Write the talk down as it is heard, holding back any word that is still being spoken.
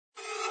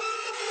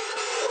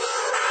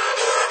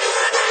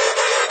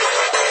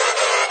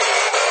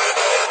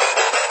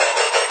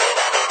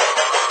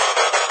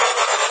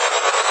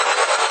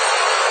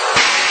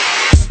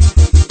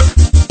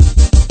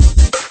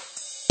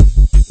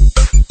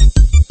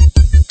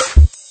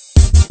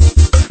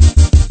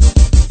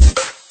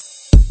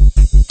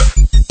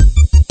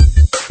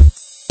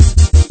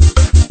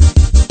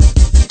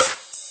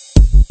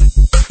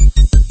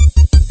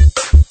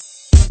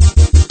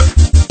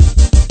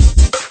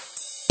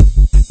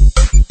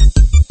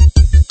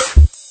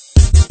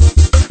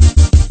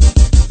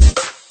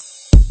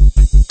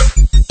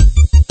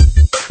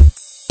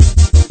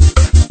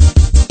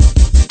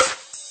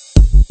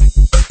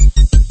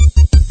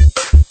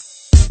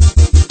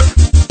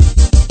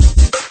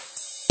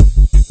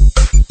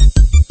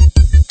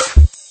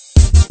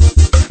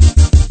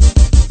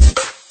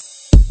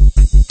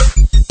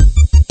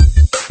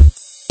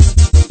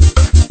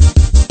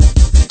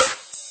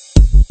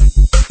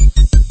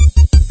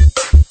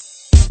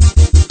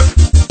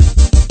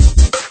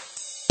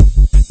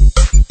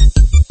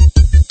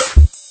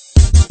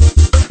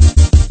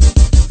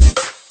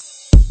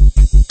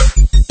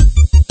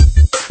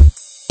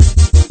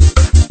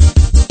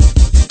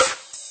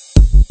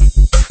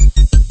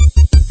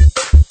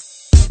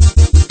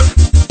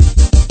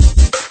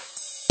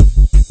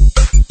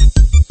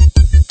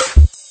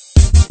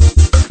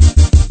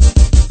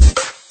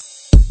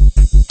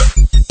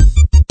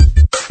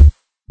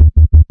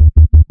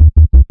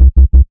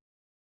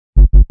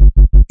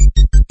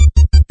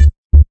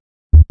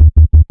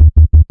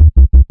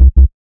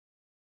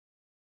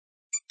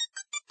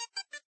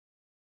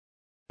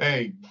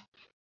right.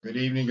 Good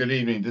evening. Good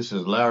evening. This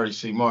is Larry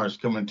C. Morris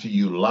coming to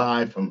you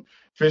live from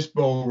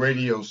Fishbowl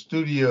Radio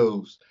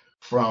Studios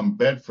from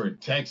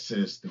Bedford,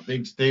 Texas, the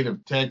big state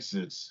of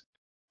Texas.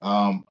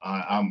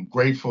 I'm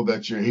grateful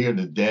that you're here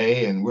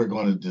today, and we're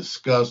going to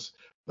discuss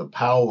the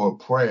power of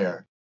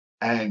prayer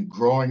and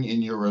growing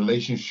in your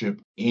relationship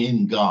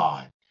in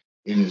God.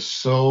 It is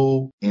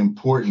so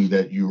important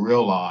that you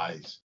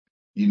realize,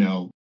 you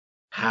know,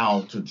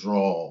 how to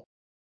draw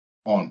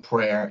on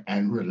prayer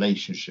and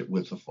relationship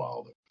with the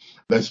Father.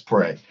 Let's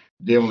pray.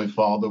 Dear Heavenly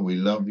Father, we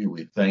love you.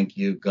 We thank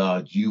you.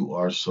 God, you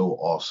are so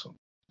awesome.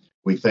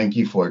 We thank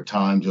you for a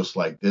time just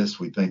like this.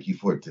 We thank you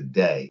for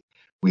today.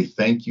 We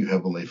thank you,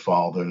 Heavenly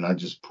Father. And I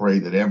just pray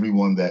that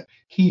everyone that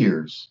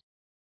hears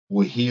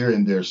will hear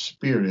in their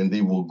spirit and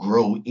they will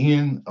grow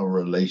in a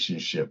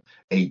relationship,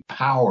 a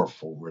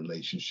powerful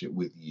relationship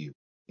with you.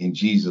 In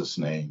Jesus'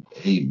 name,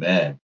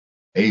 amen.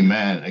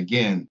 Amen.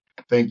 Again,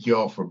 thank you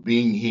all for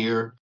being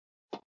here.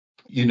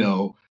 you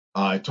know,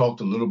 I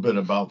talked a little bit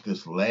about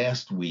this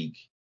last week,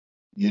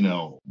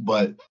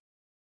 but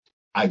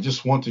I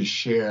just want to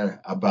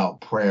share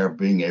about prayer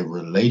being a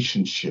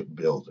relationship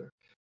builder.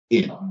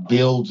 It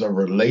builds a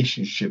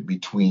relationship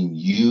between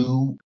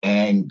you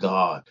and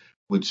God,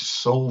 which is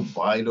so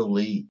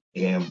vitally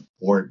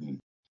important.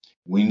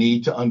 We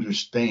need to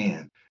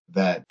understand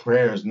that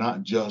prayer is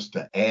not just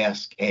to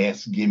ask,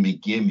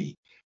 gimme,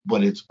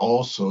 but it's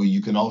also,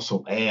 you can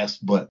also ask,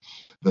 but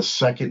the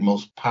second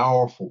most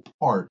powerful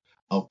part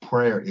of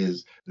prayer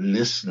is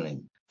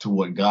listening to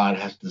what God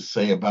has to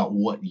say about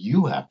what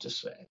you have to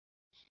say.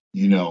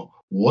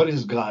 What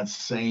is God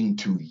saying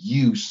to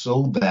you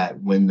so that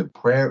when the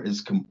prayer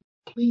is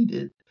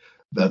completed,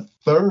 the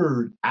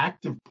third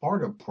active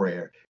part of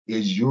prayer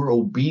is your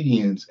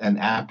obedience and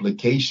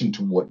application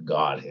to what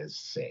God has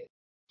said.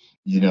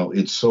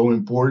 It's so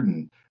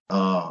important.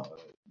 Uh,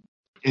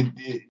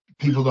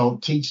 People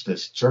don't teach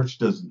this. Church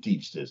doesn't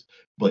teach this,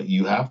 but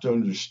you have to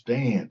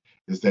understand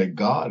is that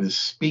God is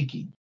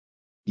speaking.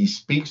 He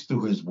speaks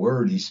through his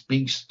word. He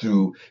speaks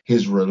through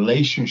his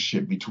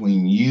relationship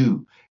between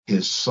you,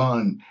 his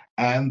son,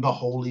 and the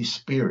Holy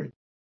Spirit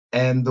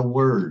and the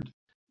word.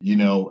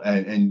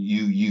 And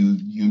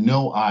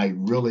I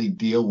really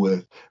deal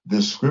with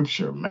this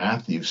scripture,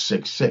 Matthew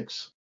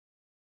 6:6.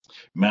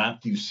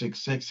 Matthew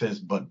 6:6 says,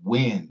 but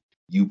when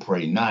you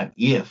pray, not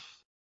if,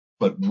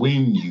 but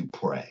when you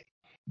pray.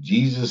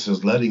 Jesus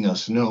is letting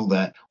us know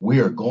that we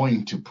are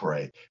going to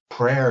pray.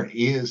 Prayer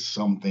is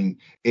something,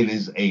 it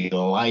is a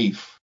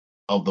life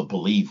of the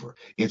believer.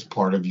 It's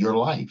part of your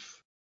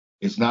life.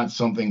 It's not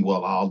something,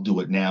 well, I'll do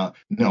it now.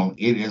 No,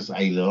 it is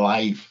a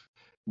life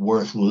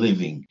worth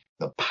living,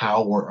 the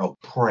power of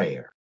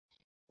prayer.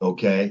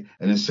 Okay.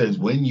 And it says,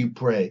 when you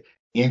pray,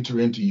 enter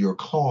into your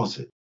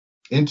closet,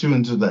 enter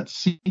into that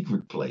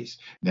secret place.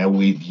 Now,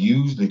 we've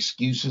used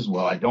excuses.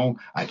 Well,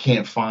 I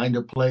can't find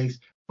a place.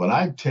 But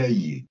I tell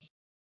you,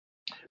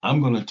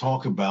 I'm going to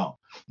talk about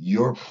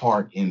your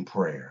part in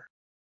prayer,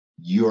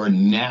 your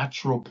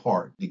natural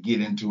part to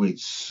get into a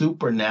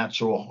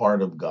supernatural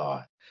heart of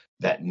God,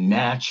 that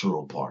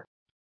natural part,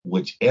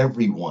 which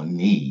everyone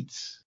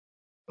needs.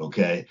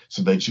 Okay.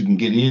 So that you can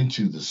get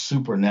into the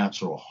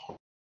supernatural heart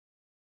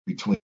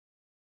between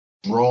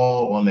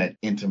draw on that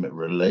intimate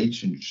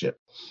relationship.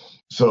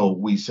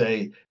 So he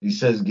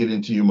says, get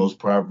into your most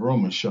private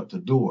room and shut the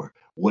door.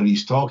 What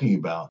he's talking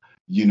about,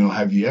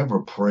 have you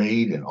ever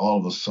prayed and all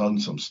of a sudden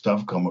some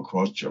stuff come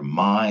across your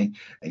mind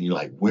and you're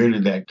like, where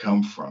did that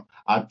come from?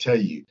 I tell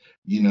you,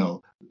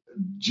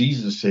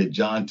 Jesus said,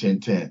 John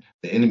 10:10,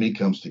 the enemy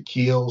comes to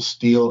kill,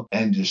 steal,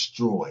 and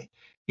destroy.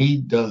 He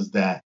does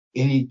that.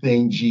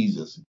 Anything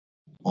Jesus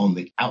on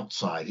the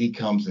outside, he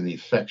comes and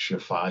affects your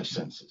five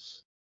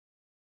senses.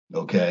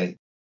 Okay.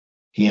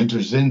 He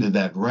enters into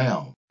that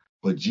realm.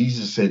 But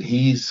Jesus said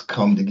he's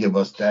come to give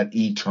us that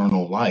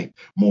eternal life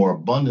more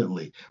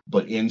abundantly.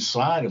 But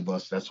inside of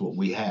us, that's what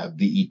we have,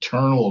 the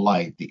eternal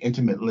life, the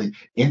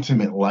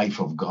intimate life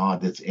of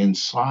God that's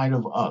inside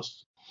of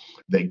us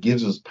that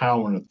gives us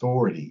power and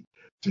authority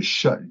to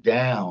shut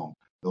down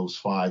those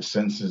five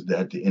senses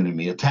that the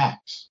enemy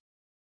attacks.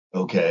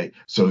 Okay.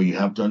 So you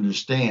have to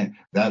understand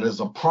that is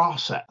a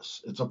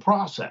process. It's a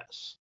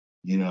process.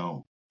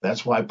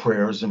 That's why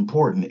prayer is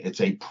important.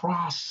 It's a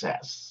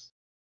process.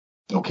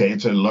 Okay,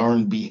 it's a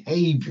learned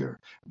behavior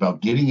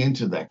about getting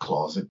into that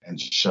closet and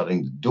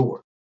shutting the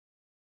door.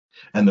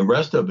 And the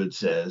rest of it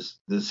says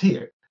this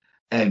here,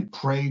 and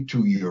pray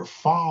to your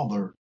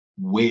Father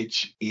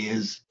which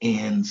is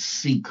in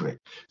secret.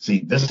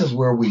 See, this is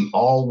where we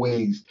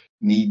always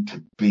need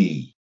to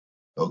be.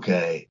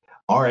 Okay.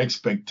 Our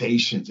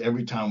expectations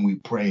every time we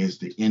pray is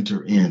to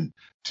enter in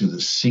to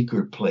the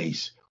secret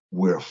place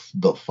where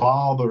the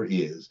Father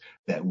is,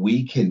 that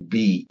we can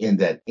be in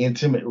that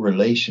intimate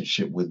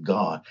relationship with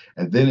God.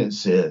 And then it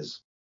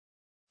says,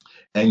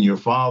 and your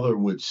Father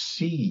which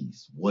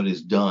sees what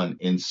is done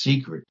in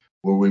secret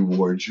will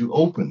reward you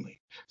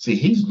openly. See,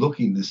 he's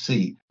looking to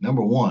see,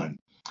 number one,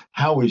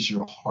 how is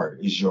your heart?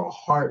 Is your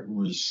heart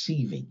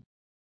receiving?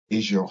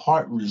 Is your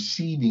heart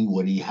receiving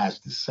what he has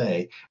to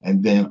say?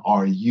 And then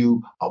are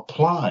you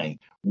applying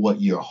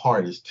what your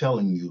heart is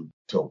telling you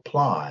to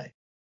apply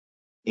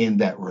in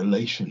that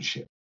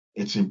relationship?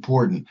 It's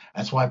important.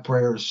 That's why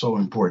prayer is so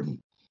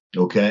important.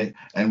 Okay.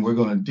 And we're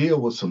going to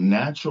deal with some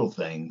natural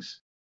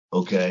things.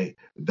 Okay.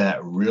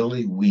 That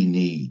really we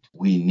need.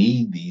 We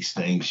need these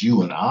things.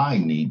 You and I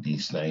need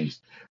these things.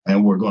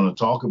 And we're going to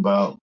talk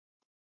about,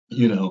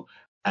 you know,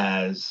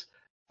 as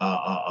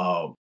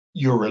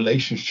your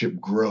relationship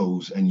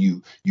grows and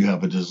you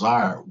have a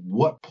desire,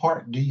 what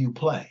part do you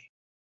play?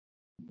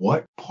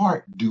 What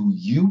part do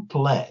you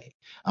play?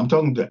 I'm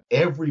talking to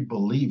every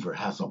believer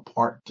has a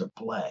part to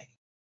play,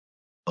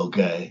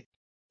 okay,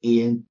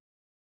 in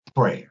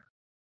prayer.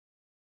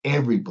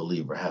 Every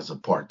believer has a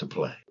part to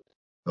play.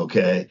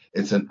 Okay,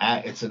 it's an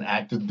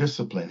act of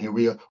discipline. Here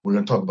we are. We're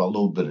going to talk about a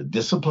little bit of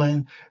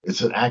discipline. It's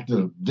an act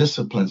of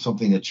discipline,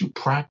 something that you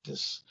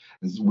practice.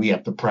 We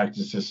have to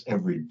practice this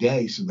every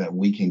day so that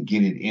we can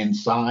get it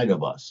inside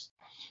of us.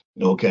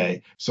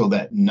 Okay, so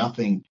that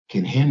nothing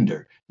can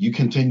hinder. You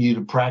continue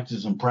to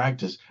practice and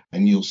practice,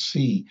 and you'll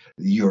see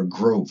your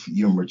growth,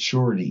 your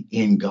maturity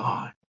in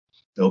God.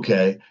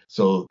 Okay,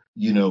 so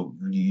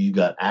you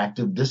got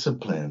active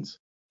disciplines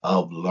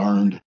of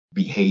learned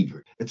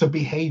behavior. It's a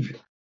behavior.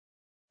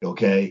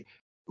 Okay,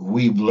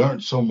 we've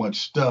learned so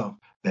much stuff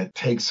that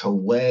takes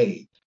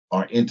away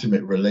our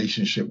intimate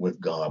relationship with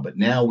God, but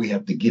now we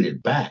have to get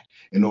it back.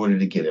 In order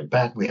to get it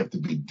back, we have to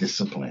be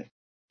disciplined,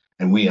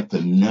 and we have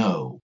to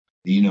know.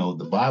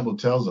 The Bible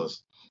tells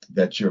us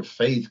that your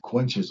faith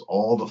quenches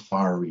all the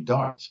fiery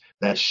darts.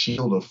 That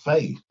shield of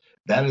faith,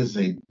 that is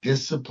a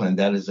discipline,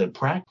 that is a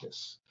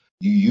practice.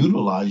 You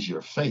utilize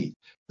your faith.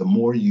 The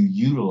more you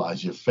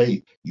utilize your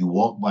faith, you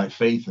walk by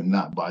faith and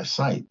not by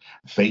sight.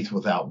 Faith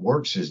without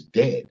works is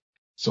dead.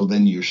 So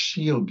then your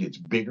shield gets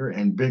bigger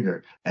and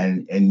bigger,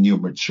 and your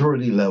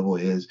maturity level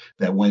is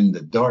that when the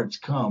darts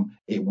come,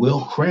 it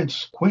will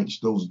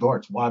quench those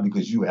darts. Why?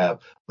 Because you have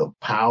the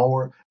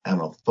power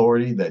and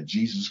authority that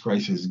Jesus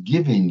Christ has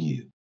given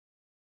you.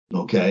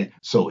 Okay,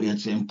 so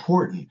it's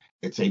important.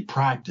 It's a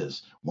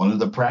practice. One of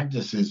the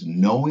practices,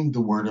 knowing the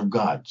Word of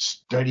God,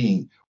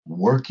 studying,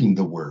 working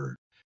the Word.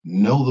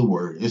 Know the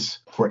Word. It's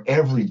for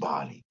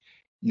everybody.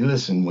 You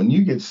listen, when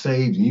you get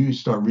saved and you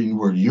start reading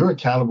the Word, you're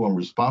accountable and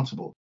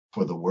responsible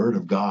for the Word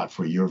of God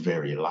for your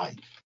very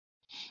life.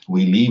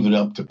 We leave it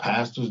up to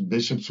pastors,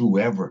 bishops,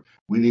 whoever.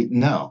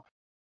 No,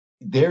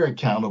 they're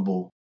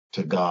accountable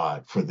to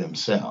God for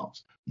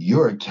themselves.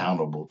 You're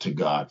accountable to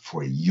God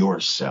for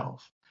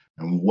yourself.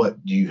 And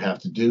what do you have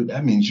to do?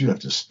 That means you have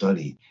to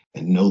study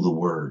and know the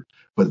word.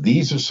 But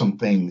these are some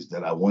things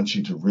that I want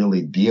you to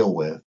really deal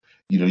with.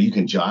 You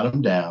can jot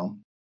them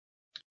down,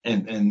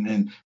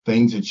 and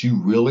things that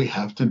you really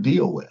have to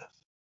deal with.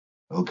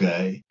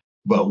 Okay.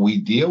 But we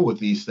deal with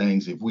these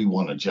things if we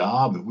want a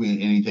job, if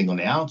we anything on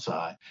the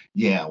outside,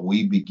 yeah,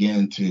 we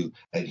begin to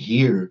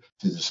adhere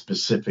to the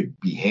specific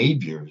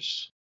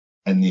behaviors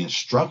and the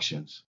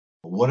instructions.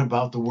 But what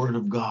about the word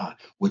of God,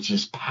 which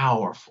is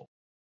powerful,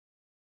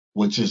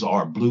 which is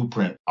our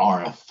blueprint,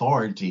 our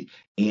authority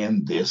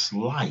in this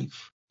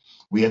life?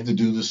 We have to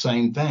do the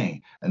same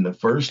thing. And the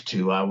first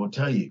two, I will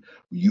tell you,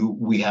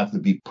 we have to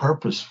be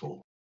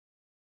purposeful.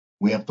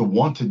 We have to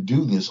want to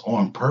do this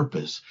on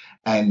purpose,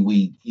 and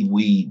we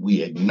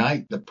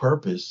ignite the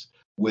purpose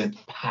with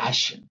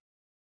passion.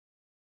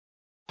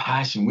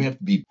 Passion. We have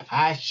to be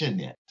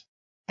passionate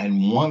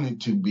and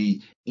wanted to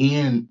be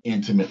in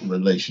intimate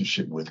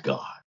relationship with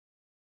God.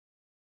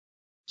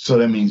 So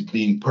that means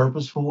being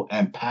purposeful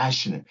and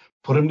passionate.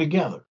 Put them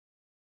together.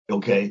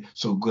 Okay.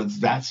 So because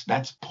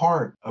that's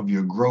part of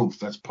your growth.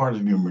 That's part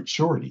of your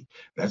maturity.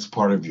 That's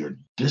part of your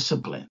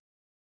discipline.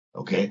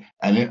 Okay.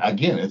 And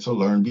again, it's a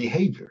learned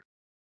behavior.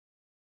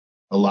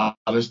 A lot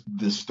of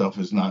this stuff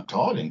is not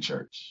taught in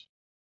church,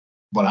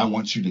 but I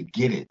want you to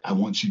get it. I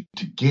want you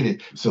to get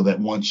it so that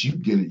once you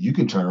get it, you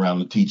can turn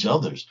around and teach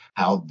others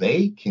how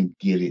they can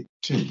get it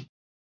too.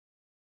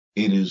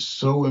 It is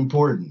so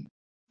important.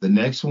 The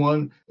next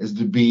one is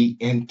to be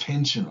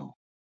intentional.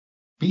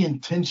 Be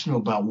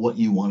intentional about what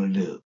you want to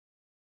do.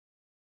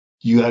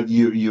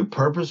 You're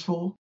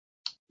purposeful,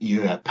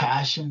 you have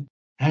passion,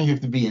 and you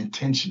have to be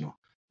intentional.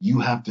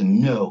 You have to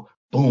know,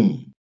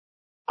 boom,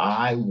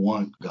 I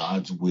want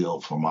God's will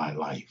for my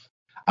life.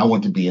 I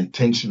want to be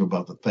intentional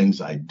about the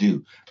things I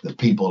do, the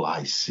people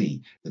I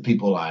see, the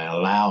people I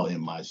allow in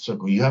my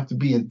circle. You have to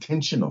be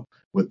intentional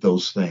with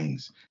those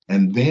things.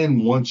 And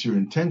then once you're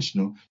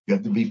intentional, you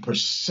have to be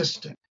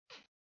persistent.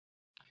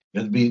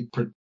 You have to be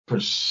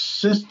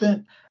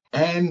persistent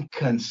and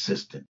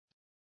consistent.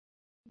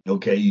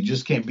 Okay, you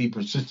just can't be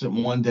persistent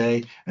one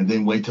day and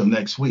then wait till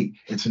next week.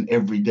 It's an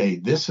everyday.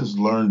 This is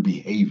learned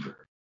behavior.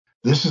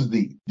 This is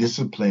the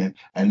discipline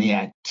and the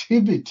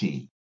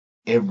activity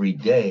every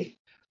day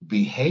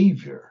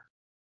behavior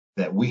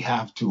that we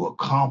have to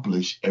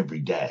accomplish every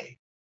day.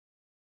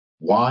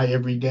 Why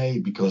every day?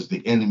 Because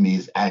the enemy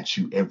is at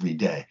you every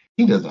day.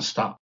 He doesn't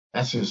stop.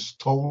 That's his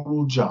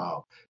total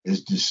job,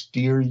 is to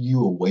steer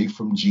you away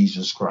from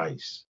Jesus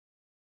Christ.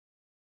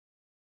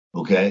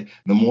 Okay.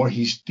 The more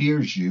he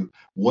steers you,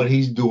 what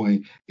he's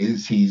doing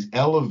is he's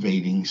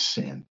elevating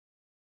sin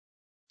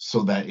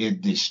so that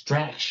it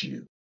distracts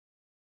you.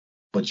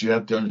 But you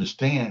have to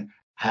understand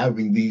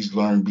having these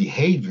learned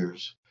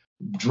behaviors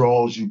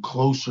draws you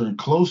closer and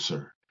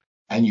closer.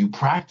 And you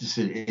practice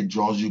it, it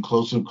draws you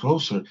closer and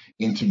closer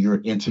into your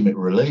intimate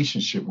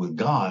relationship with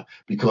God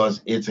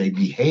because it's a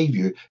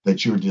behavior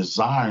that you're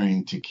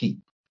desiring to keep,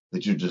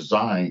 that you're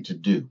desiring to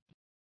do.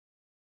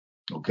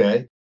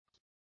 Okay.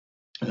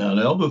 Now,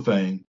 the other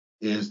thing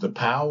is the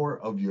power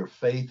of your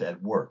faith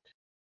at work.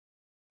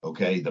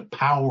 Okay. The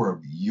power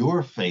of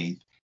your faith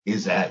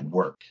is at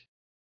work.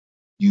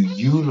 You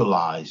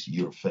utilize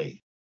your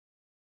faith.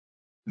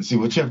 And see,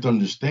 what you have to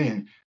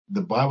understand,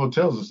 the Bible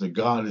tells us that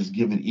God has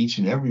given each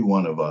and every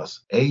one of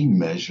us a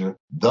measure,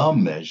 the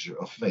measure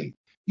of faith.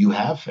 You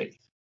have faith.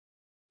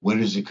 Where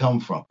does it come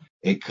from?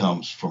 It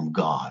comes from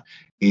God.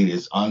 It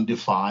is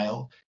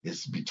undefiled.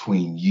 It's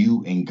between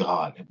you and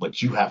God,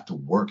 but you have to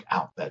work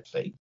out that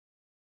faith.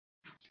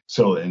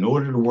 So in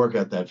order to work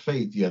out that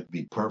faith, you have to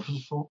be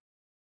purposeful.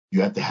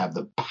 You have to have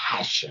the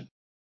passion,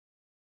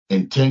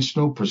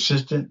 intentional,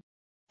 persistent,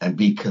 and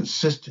be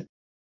consistent.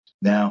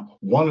 Now,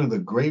 one of the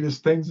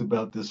greatest things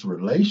about this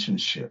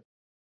relationship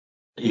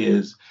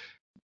is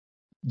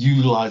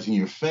utilizing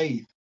your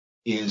faith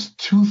is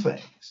two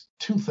things.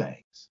 Two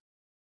things.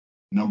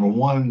 Number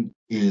one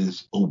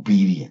is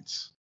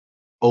obedience,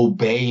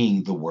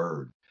 obeying the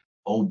word,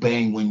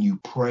 obeying when you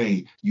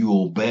pray, you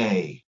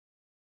obey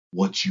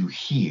what you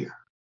hear.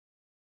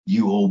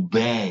 You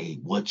obey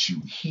what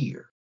you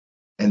hear.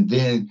 And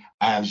then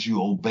as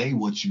you obey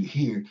what you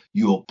hear,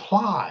 you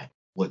apply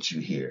what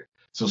you hear.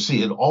 So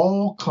see, it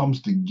all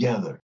comes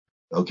together,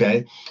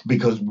 okay?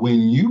 Because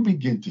when you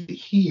begin to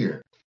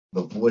hear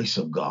the voice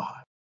of God,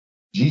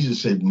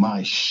 Jesus said,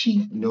 my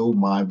sheep know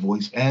my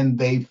voice and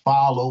they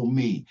follow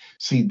me.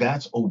 See,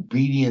 that's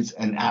obedience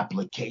and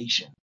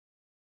application.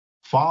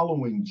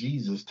 Following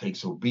Jesus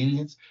takes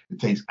obedience, it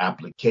takes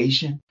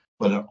application,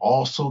 but it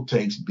also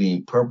takes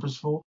being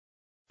purposeful,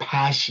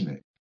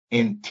 passionate,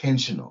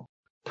 intentional,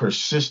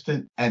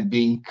 persistent, and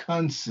being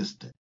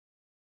consistent.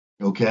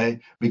 Okay?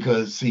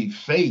 Because, see,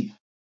 faith,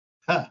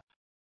 huh,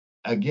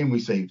 again, we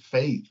say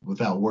faith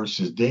without works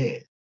is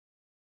dead.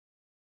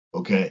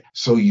 Okay?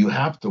 So you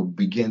have to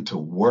begin to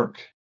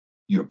work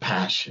your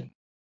passion,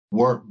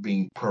 work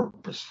being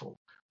purposeful,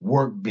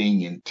 work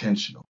being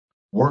intentional,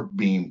 work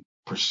being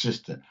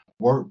persistent,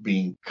 work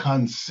being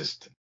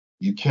consistent.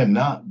 You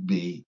cannot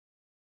be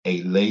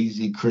a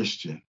lazy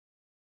Christian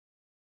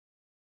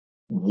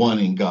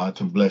wanting God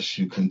to bless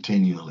you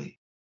continually.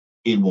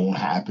 It won't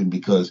happen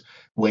because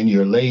when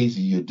you're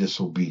lazy, you're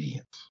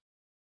disobedient.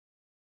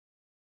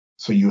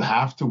 So you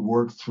have to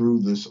work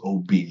through this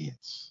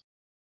obedience,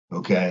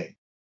 okay?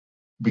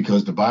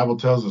 Because the Bible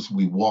tells us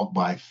we walk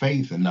by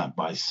faith and not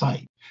by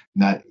sight.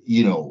 Not,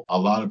 a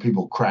lot of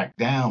people crack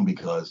down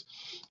because,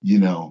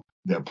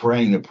 they're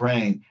praying,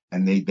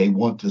 and they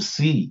want to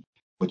see.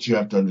 But you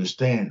have to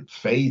understand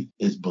faith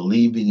is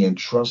believing and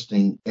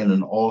trusting in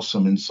an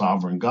awesome and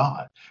sovereign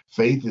God.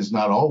 Faith is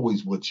not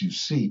always what you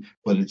see,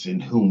 but it's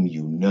in whom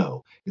you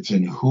know. It's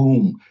in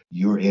whom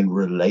you're in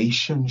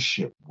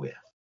relationship with.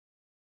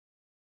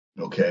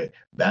 Okay.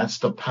 That's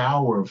the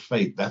power of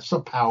faith. That's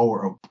the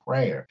power of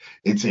prayer.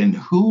 It's in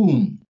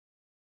whom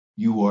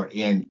you are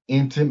in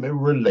intimate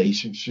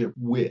relationship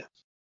with.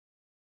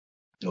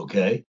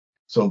 Okay.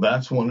 So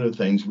that's one of the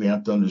things we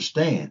have to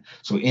understand.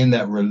 So in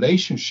that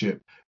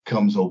relationship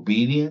comes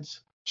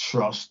obedience,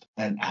 trust,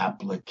 and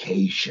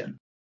application.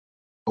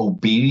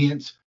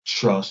 Obedience,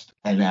 trust,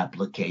 and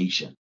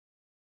application.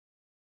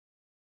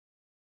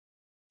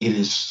 It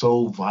is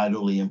so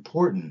vitally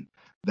important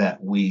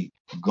that we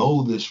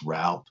go this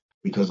route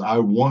because I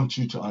want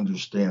you to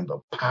understand the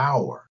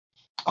power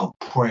of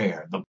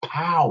prayer, the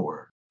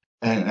power.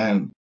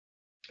 And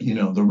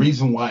the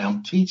reason why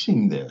I'm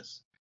teaching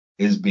this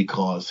is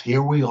because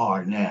here we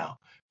are now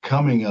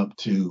coming up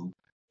to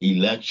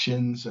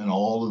elections and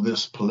all of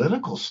this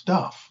political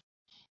stuff.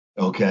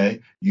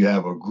 Okay. You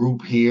have a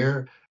group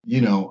here,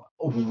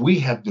 we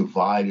have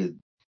divided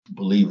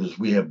believers,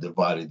 we have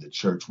divided the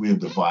church, we have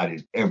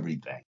divided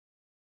everything.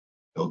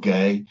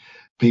 Okay.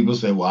 People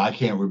say, well, I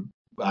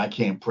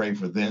can't pray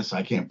for this.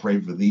 I can't pray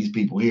for these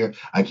people here.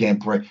 I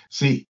can't pray.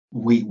 See,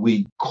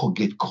 we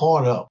get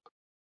caught up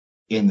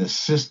in the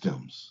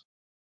systems.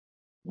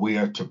 We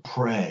are to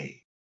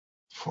pray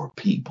for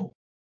people,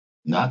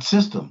 not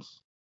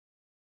systems,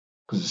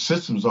 because the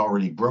system's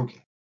already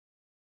broken.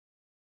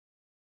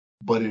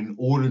 But in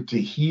order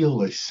to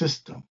heal a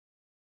system,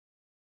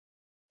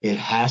 it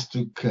has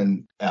to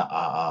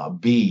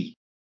be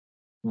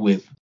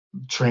with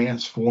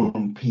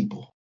transformed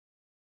people,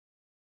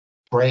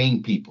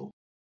 praying people,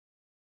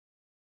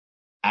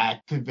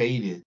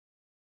 activated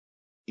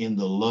in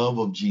the love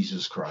of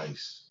Jesus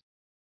Christ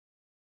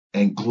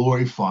and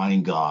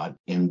glorifying God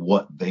in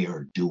what they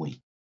are doing,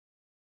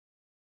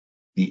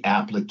 the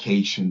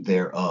application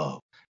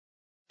thereof.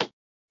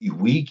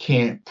 We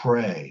can't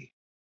pray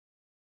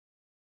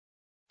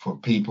for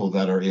people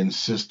that are in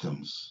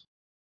systems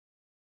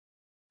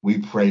We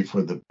pray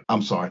for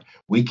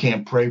we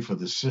can't pray for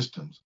the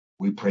systems.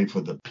 We pray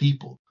for the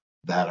people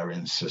that are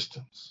in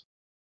systems.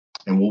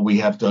 And what we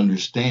have to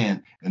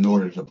understand in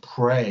order to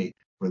pray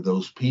for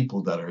those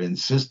people that are in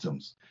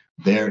systems,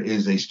 there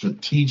is a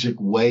strategic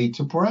way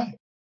to pray.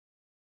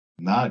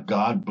 Not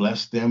God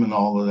bless them and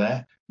all of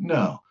that.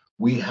 No,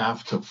 we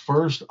have to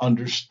first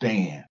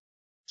understand.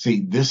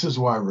 See, this is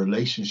why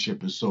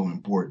relationship is so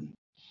important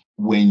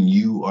when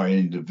you are in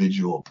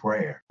individual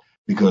prayer,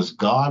 because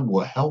God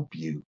will help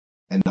you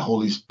and the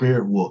Holy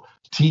Spirit will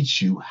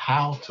teach you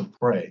how to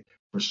pray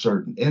for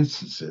certain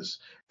instances,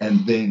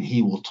 and then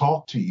He will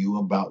talk to you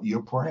about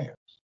your prayer.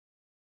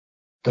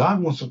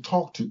 God wants to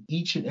talk to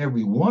each and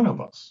every one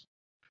of us.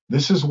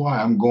 This is why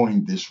I'm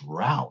going this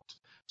route,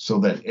 so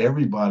that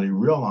everybody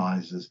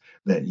realizes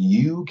that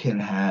you can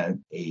have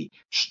a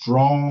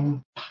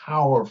strong,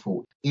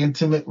 powerful,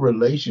 intimate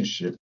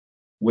relationship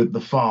with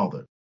the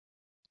Father.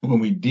 When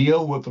we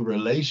deal with a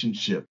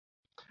relationship,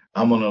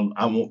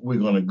 we're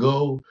gonna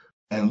go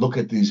and look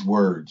at these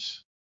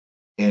words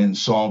in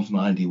Psalms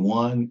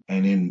 91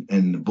 and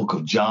in the book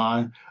of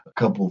John, a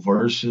couple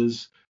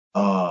verses.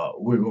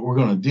 We're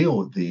gonna deal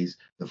with these.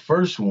 The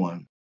first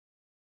one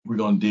we're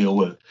going to deal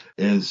with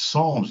is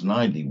Psalms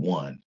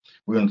 91.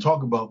 We're going to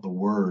talk about the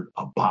word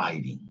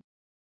abiding.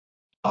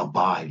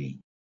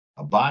 Abiding.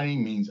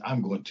 Abiding means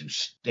I'm going to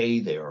stay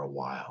there a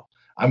while.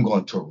 I'm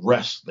going to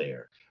rest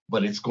there.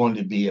 But it's going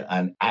to be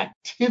an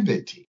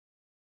activity,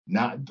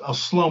 not a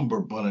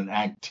slumber, but an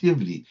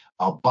activity.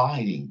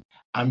 Abiding.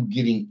 I'm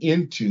getting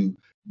into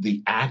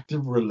the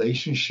active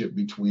relationship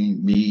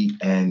between me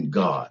and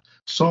God.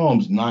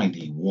 Psalms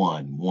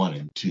 91, 1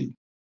 and 2.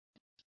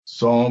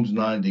 Psalms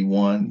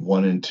 91,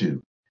 1 and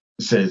 2.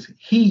 It says,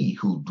 He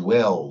who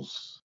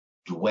dwells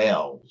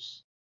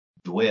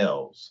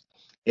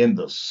in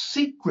the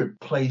secret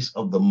place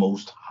of the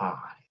Most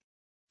High.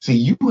 See,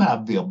 you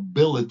have the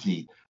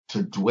ability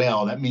to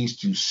dwell. That means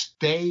to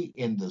stay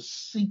in the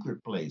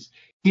secret place,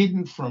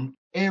 hidden from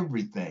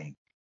everything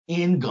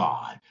in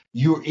God.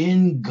 You're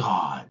in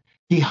God.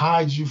 He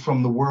hides you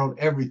from the world,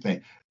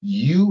 everything.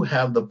 You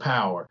have the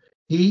power.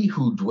 He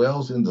who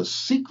dwells in the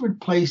secret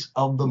place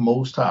of the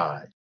Most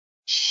High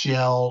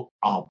shall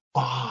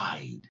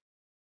abide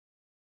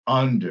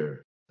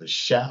under the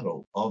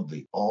shadow of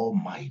the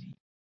Almighty.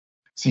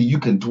 See, you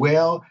can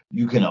dwell,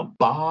 you can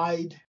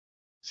abide.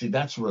 See,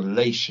 that's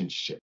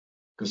relationship.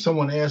 Because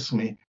someone asked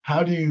me,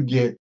 how do you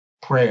get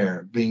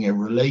prayer being a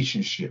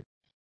relationship?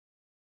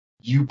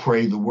 You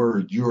pray the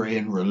word. You're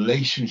in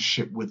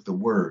relationship with the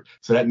word.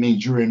 So that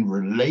means you're in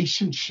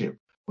relationship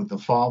with the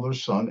Father,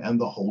 Son, and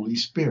the Holy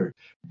Spirit.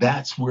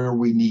 That's where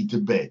we need to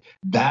be.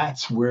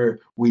 That's where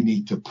we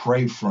need to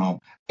pray from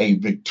a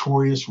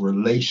victorious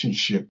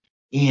relationship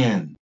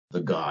in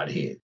the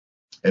Godhead.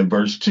 In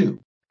verse 2,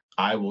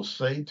 I will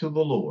say to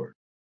the Lord,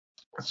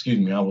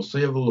 I will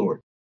say of the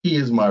Lord, He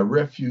is my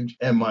refuge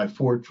and my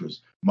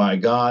fortress, my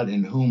God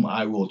in whom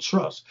I will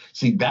trust.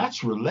 See,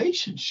 that's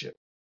relationship.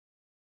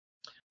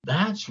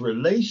 That's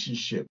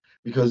relationship.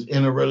 Because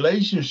in a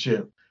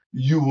relationship,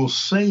 you will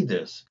say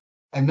this.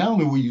 And not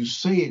only will you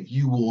say it,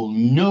 you will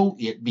know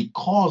it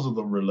because of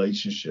the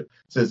relationship.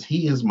 It says,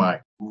 He is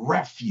my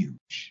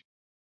refuge.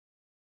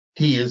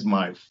 He is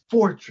my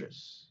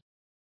fortress.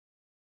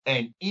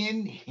 And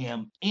in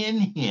Him,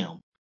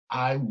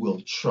 I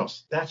will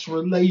trust. That's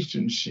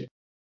relationship.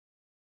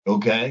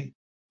 Okay?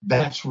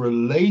 That's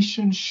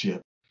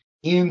relationship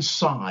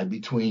inside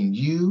between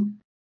you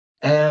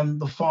and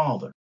the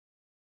Father.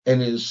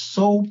 And it is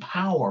so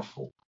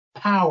powerful,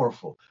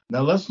 powerful.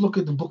 Now let's look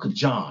at the book of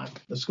John.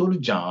 Let's go to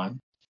John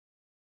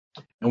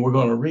and we're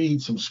going to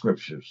read some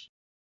scriptures.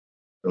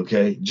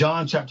 Okay?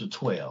 John chapter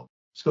 12.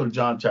 Let's go to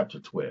John chapter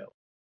 12.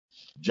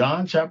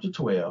 John chapter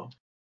 12,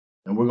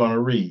 and we're going to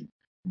read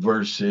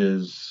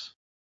verses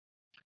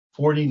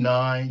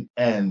 49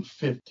 and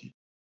 50.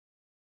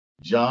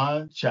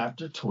 John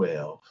chapter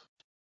 12.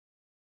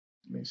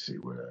 Let me see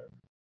where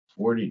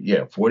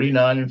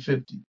 49 and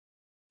 50.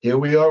 Here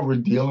we are, we're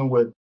dealing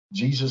with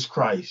Jesus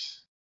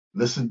Christ.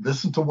 Listen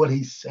to what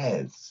he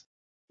says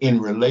in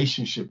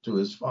relationship to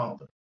his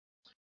Father.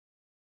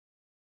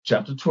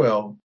 Chapter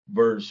 12,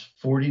 verse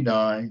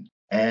 49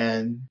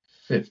 and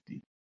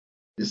 50.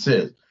 It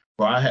says,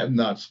 For I have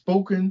not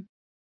spoken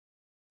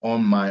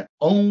on my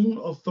own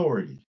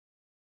authority,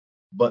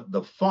 but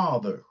the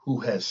Father who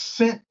has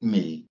sent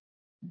me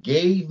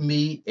gave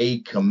me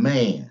a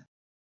command.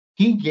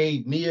 He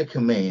gave me a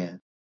command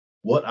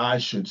what I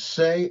should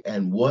say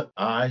and what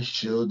I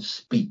should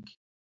speak.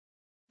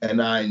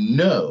 And I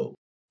know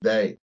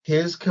that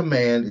his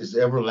command is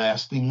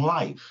everlasting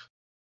life.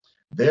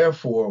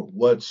 Therefore,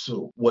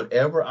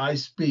 whatever I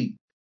speak,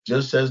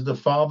 just as the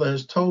Father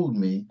has told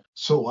me,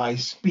 so I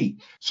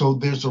speak. So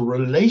there's a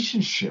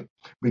relationship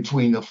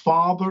between the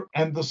Father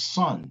and the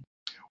Son.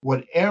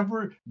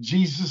 Whatever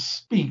Jesus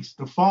speaks,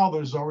 the Father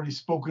has already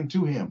spoken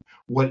to him.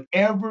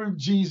 Whatever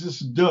Jesus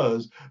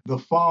does, the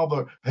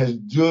Father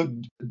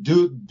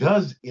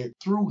does it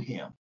through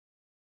him.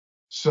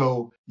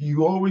 So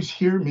you always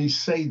hear me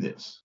say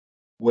this.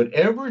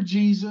 Whatever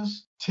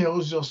Jesus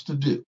tells us to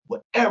do,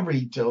 whatever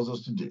he tells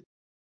us to do,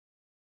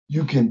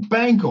 you can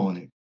bank on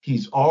it.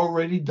 He's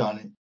already done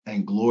it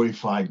and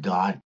glorified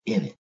God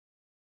in it.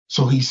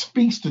 So he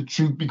speaks the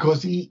truth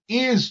because he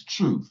is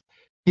truth.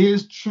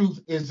 His truth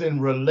is in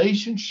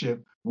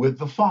relationship with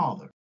the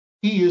Father.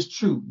 He is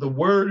truth. The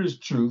word is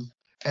truth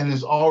and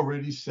is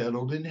already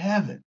settled in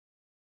heaven.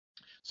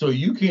 So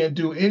you can't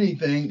do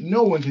anything.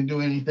 No one can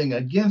do anything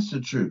against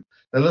the truth.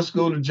 Now let's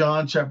go to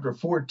John chapter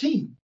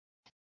 14.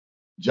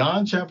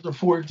 John chapter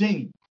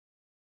 14.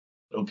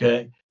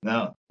 Okay.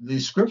 Now the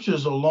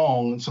scriptures are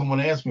long, and someone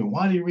asked me,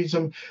 why do you read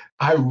some?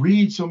 I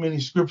read so many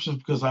scriptures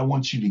because I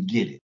want you to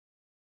get it.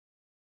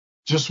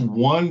 Just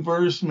one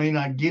verse may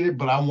not get it,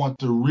 but I want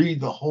to read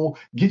the whole,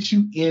 get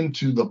you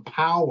into the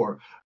power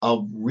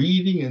of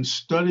reading and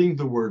studying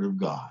the Word of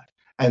God.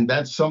 And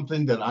that's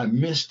something that I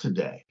missed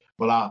today,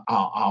 but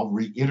I'll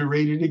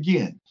reiterate it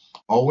again.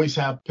 Always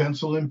have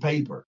pencil and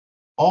paper.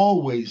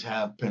 Always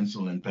have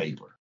pencil and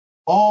paper.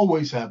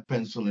 Always have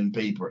pencil and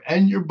paper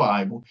and your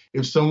Bible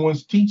if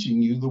someone's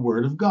teaching you the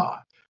Word of God,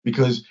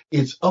 because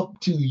it's up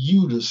to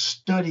you to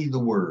study the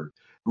Word,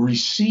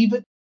 receive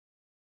it.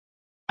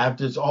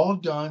 After it's all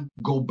done,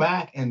 go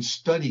back and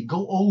study,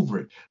 go over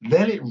it.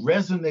 Let it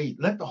resonate.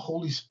 Let the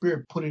Holy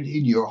Spirit put it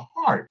in your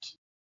heart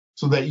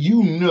so that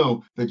you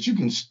know that you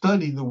can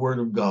study the Word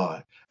of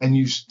God, and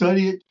you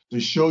study it to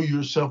show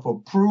yourself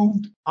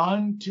approved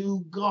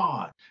unto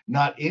God,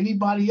 not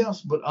anybody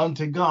else, but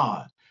unto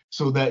God,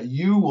 so that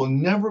you will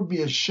never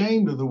be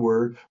ashamed of the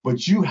Word,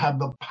 but you have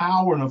the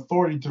power and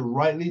authority to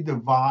rightly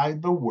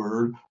divide the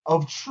Word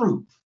of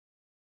truth.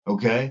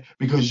 Okay?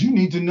 Because you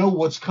need to know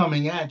what's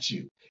coming at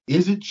you.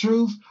 Is it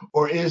truth,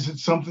 or is it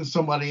something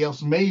somebody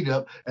else made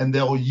up and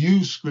they'll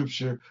use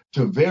scripture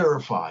to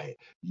verify it?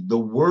 The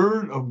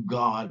word of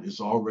God is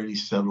already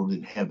settled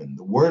in heaven.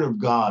 The word of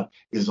God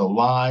is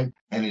alive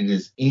and it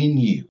is in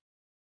you.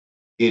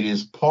 It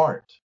is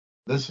part.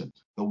 Listen,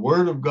 the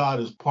word of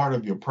God is part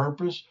of your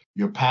purpose,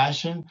 your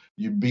passion,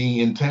 you being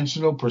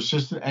intentional,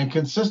 persistent, and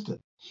consistent.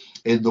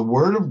 And the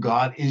word of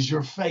God is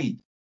your faith.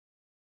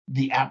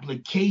 The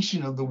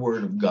application of the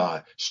word of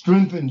God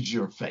strengthens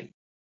your faith.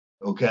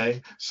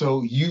 Okay,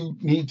 so you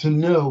need to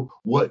know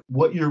what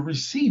you're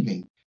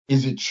receiving.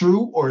 Is it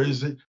true or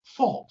is it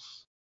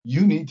false?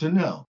 You need to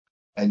know,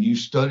 and you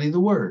study the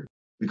word,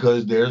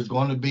 because there's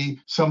going to be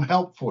some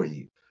help for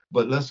you.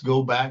 But let's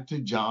go back to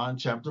John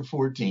chapter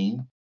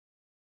 14.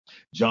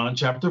 John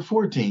chapter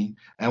 14,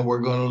 and we're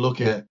going to look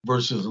at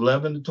verses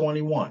 11 to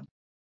 21.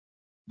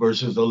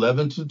 Verses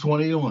 11 to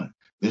 21.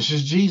 This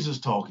is Jesus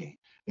talking.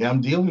 And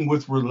I'm dealing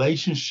with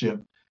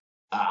relationship,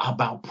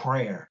 about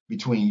prayer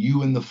between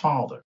you and the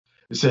Father.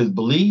 It says,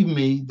 believe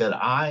me that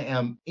I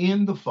am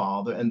in the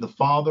Father and the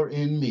Father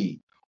in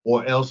me,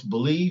 or else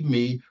believe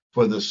me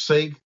for the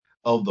sake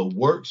of the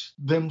works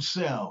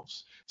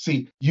themselves.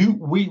 See,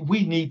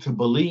 we need to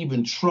believe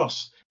and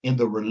trust in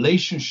the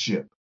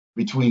relationship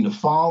between the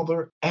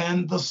Father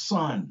and the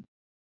Son.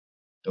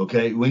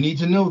 Okay, we need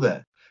to know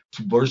that.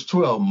 Verse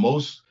 12,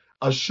 most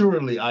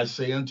assuredly I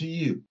say unto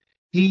you,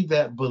 he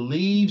that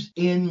believes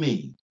in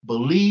me,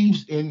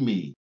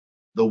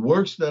 the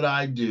works that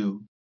I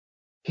do,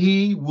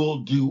 he will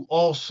do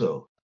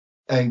also.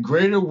 And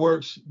greater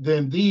works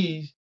than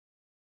these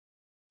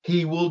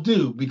he will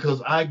do,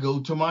 because I go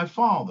to my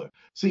Father.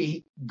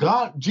 See,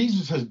 God,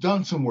 Jesus has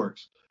done some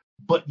works,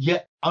 but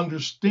yet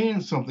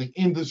understand something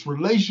in this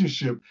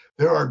relationship.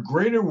 There are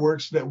greater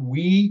works that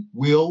we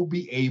will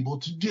be able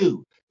to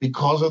do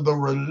because of the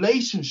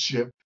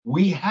relationship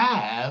we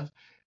have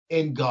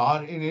in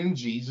God and in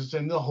Jesus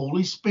and the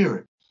Holy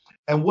Spirit.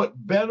 And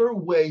what better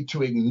way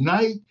to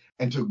ignite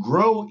and to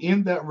grow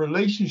in that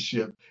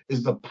relationship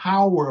is the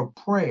power of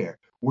prayer,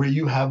 where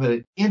you have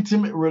an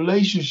intimate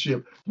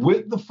relationship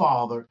with the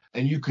Father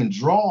and you can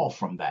draw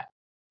from that.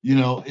 You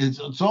know,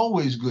 it's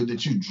always good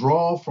that you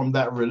draw from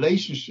that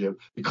relationship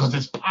because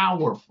it's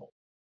powerful.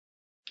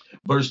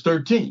 Verse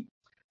 13,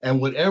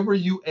 and whatever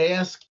you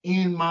ask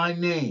in my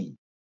name,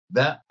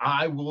 that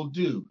I will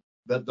do,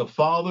 that the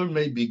Father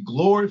may be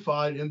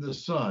glorified in the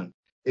Son.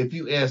 If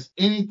you ask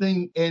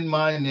anything in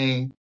my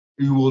name,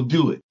 you will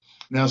do it.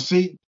 Now,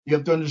 see, you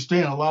have to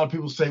understand, a lot of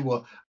people say,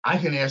 well, I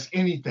can ask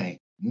anything.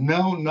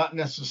 No, not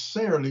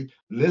necessarily.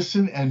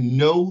 Listen and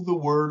know the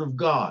word of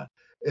God.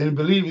 And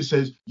believe, it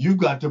says, you've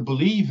got to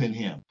believe in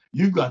him.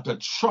 You've got to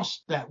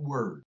trust that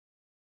word.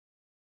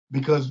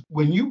 Because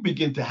when you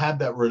begin to have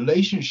that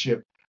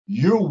relationship,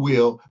 your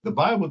will, the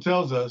Bible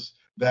tells us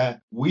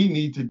that we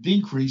need to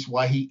decrease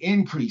while he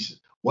increases.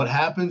 What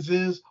happens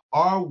is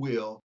our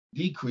will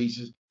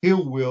decreases, his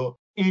will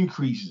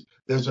increases.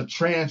 There's a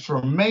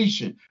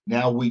transformation.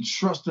 Now we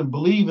trust and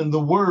believe in the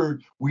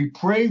word. We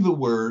pray the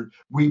word.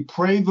 We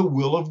pray the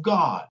will of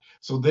God.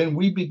 So then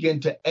we begin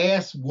to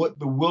ask what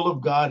the will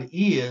of God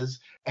is,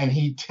 and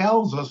he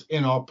tells us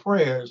in our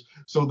prayers,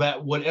 so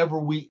that whatever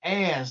we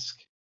ask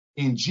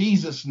in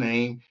Jesus'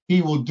 name,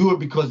 he will do it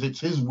because it's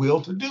his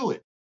will to do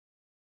it.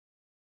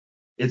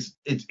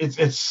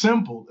 It's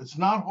simple. It's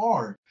not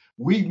hard.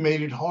 We've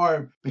made it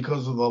hard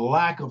because of the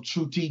lack of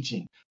true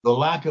teaching, the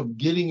lack of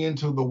getting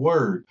into the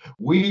word.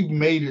 We've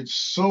made it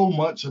so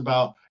much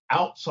about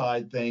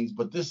outside things,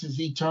 but this is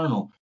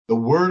eternal. The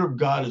word of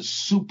God is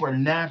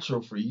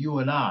supernatural for you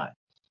and I.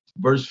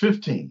 Verse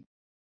 15,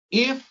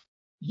 if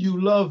you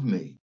love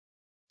me,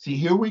 see,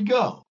 here we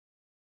go.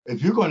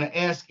 If you're going to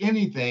ask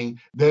anything,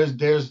 there's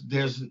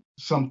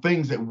some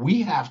things that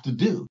we have to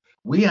do.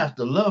 We have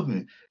to love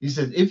him. He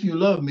says, if you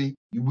love me,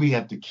 we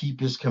have to keep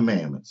his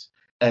commandments.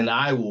 And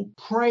I will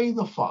pray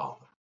the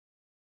Father.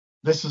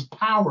 This is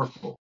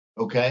powerful,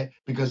 okay?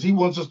 Because he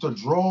wants us to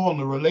draw on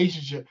the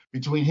relationship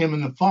between him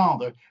and the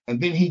Father,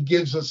 and then he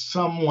gives us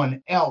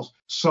someone else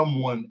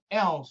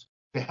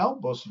to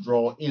help us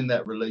draw in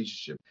that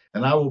relationship.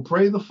 And I will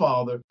pray the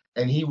Father,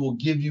 and he will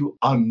give you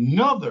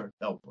another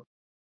helper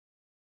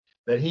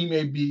that he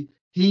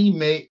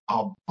may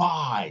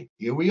abide.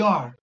 Here we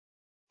are,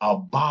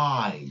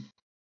 abide,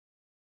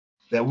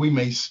 that we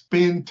may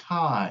spend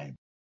time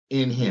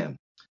in him,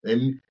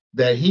 and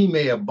that he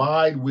may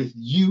abide with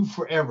you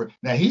forever.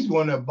 Now he's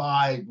going to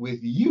abide with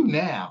you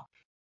now.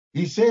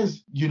 He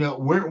says,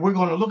 we're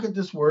going to look at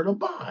this word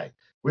abide,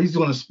 where he's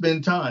going to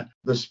spend time.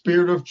 The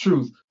Spirit of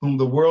truth, whom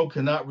the world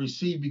cannot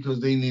receive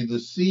because they neither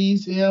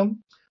sees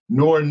him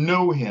nor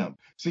know him.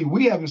 See,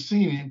 we haven't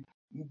seen him.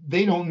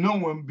 They don't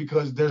know him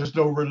because there's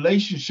no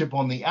relationship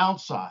on the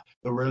outside.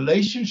 The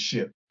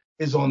relationship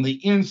is on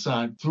the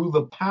inside through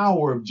the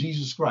power of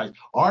Jesus Christ.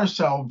 Our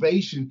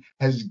salvation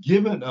has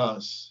given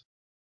us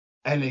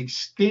an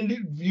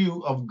extended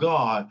view of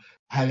God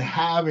and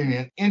having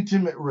an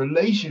intimate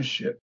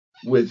relationship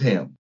with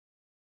him.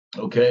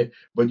 Okay,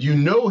 but you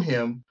know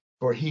him,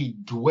 for he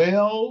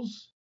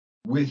dwells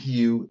with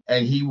you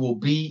and he will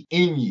be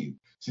in you.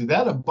 See,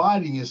 that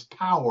abiding is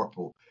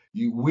powerful.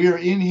 We're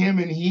in him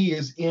and he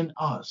is in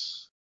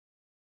us.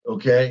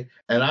 Okay,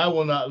 and I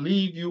will not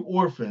leave you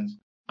orphans,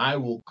 I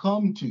will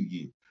come to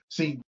you.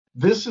 See,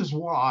 this is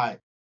why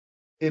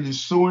it is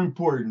so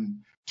important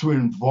to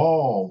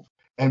involve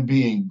and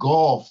be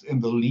engulfed in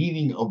the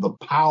leading of the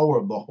power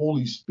of the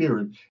Holy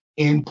Spirit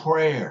in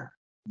prayer,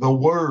 the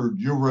word,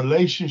 your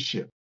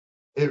relationship.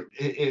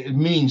 It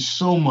means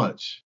so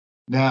much.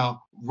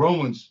 Now,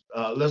 Romans,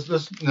 let's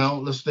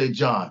stay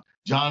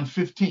John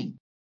 15,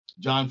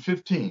 John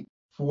 15,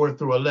 4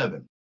 through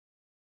 11.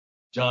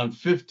 John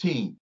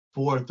 15,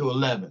 4 through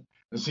 11.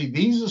 And see,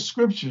 these are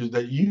scriptures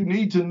that you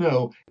need to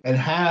know and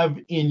have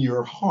in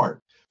your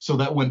heart so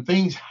that when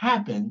things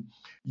happen,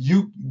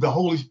 the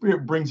Holy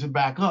Spirit brings it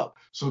back up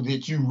so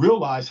that you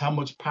realize how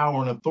much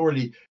power and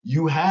authority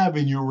you have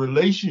in your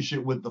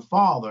relationship with the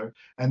Father.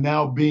 And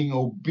now being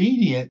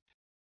obedient,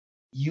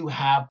 you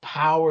have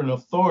power and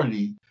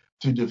authority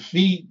to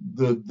defeat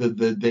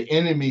the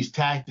enemy's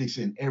tactics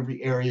in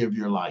every area of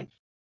your life.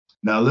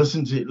 Now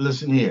listen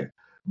here.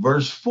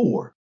 Verse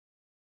 4.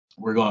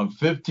 We're going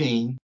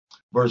 15,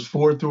 verse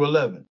 4 through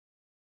 11.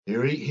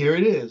 Here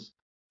it is.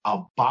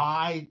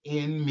 Abide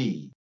in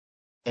me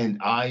and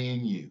I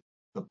in you.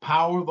 The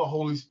power of the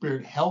Holy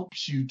Spirit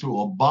helps you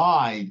to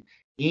abide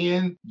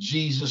in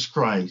Jesus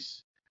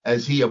Christ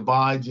as he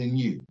abides in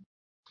you.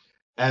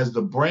 As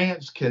the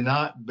branch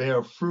cannot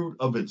bear fruit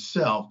of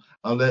itself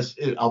unless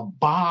it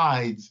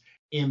abides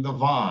in the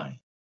vine,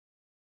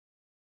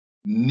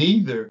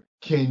 neither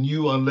can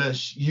you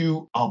unless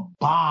you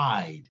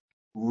abide,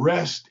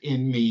 rest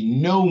in me,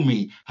 know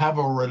me, have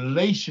a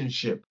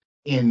relationship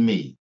in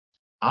me.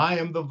 I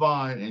am the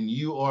vine and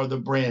you are the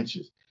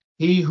branches.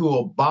 He who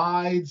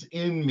abides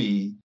in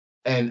me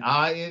and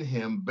I in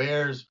him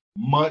bears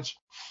much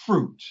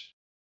fruit.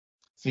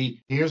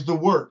 See, here's the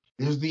work.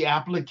 Here's the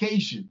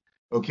application.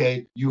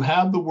 Okay, you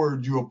have the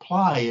word, you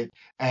apply it,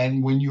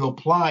 and when you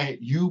apply it,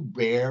 you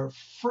bear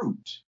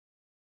fruit.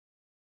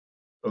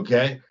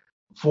 Okay,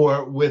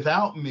 for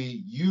without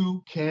me,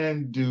 you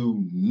can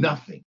do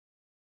nothing.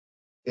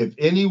 If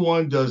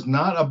anyone does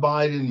not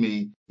abide in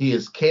me, he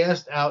is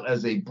cast out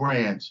as a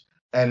branch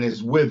and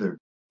is withered,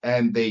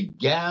 and they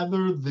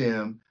gather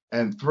them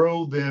and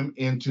throw them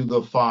into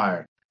the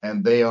fire,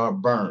 and they are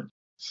burned.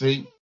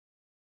 See,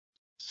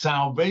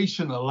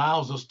 salvation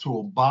allows us to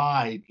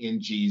abide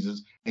in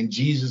Jesus, and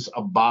Jesus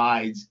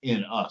abides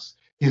in us.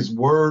 His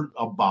word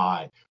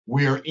abide.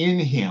 We're in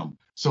him,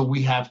 so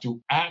we have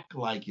to act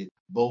like it,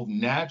 both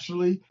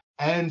naturally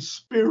and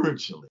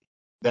spiritually,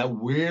 that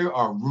we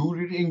are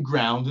rooted and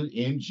grounded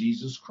in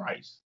Jesus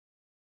Christ.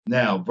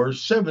 Now,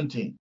 verse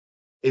 17,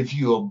 if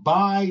you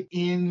abide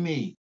in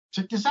me,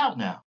 check this out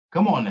now.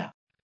 Come on now.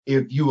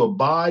 If you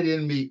abide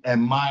in me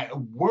and my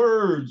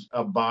words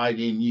abide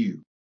in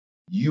you,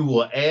 you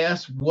will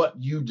ask what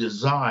you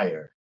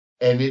desire,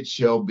 and it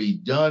shall be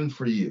done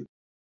for you.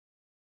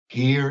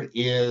 Here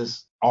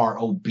is our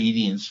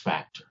obedience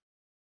factor.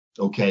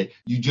 Okay,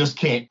 you just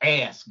can't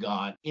ask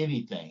God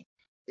anything.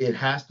 It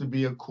has to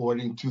be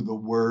according to the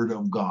word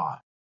of God.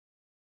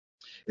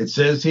 It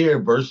says here,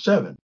 verse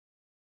 7,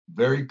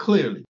 very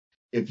clearly,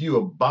 if you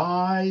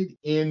abide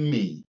in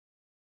me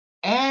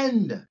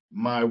and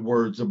my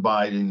words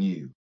abide in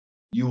you,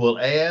 you will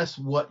ask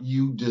what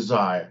you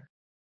desire,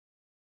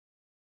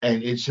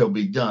 and it shall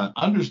be done.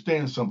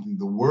 Understand something.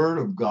 The word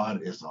of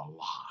God is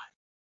alive.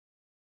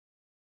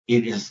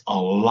 It is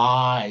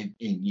alive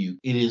in you.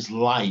 It is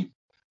life.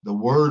 The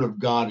word of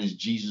God is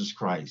Jesus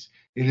Christ.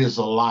 It is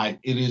alive.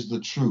 It is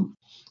the truth.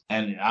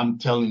 And I'm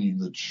telling you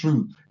the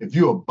truth. If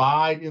you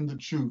abide in the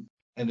truth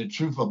and the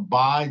truth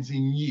abides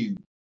in you,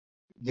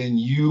 then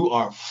you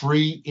are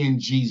free in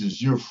Jesus.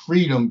 Your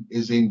freedom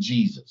is in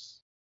Jesus.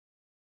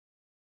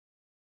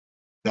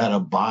 That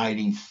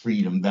abiding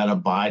freedom, that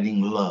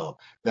abiding love,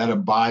 that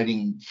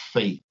abiding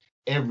faith,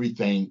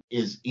 everything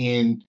is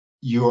in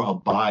your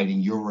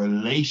abiding, your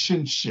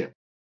relationship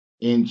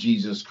in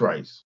Jesus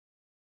Christ.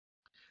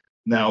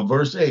 Now,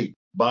 verse 8,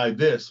 by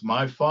this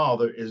my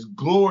Father is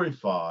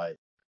glorified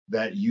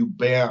that you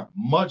bear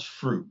much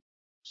fruit,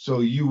 so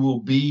you will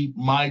be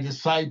my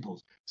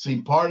disciples.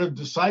 See, part of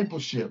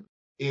discipleship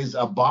is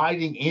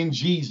abiding in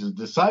Jesus.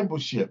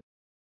 Discipleship,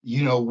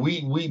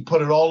 we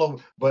put it all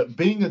over, but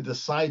being a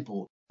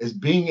disciple is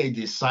being a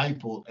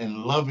disciple and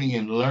loving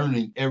and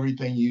learning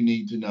everything you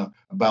need to know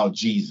about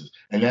Jesus.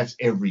 And that's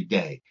every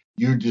day.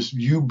 You're just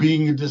you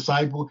being a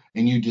disciple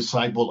and you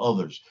disciple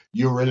others.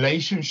 Your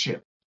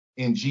relationship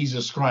in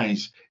Jesus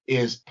Christ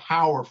is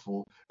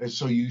powerful. And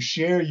so you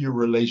share your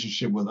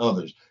relationship with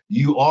others.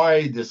 You are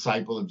a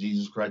disciple of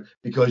Jesus Christ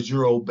because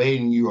you're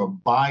obeying, you're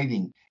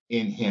abiding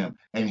in him,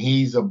 and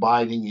he's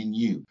abiding in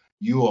you.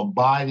 You are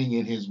abiding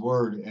in his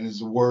word, and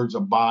his words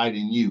abide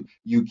in you.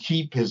 You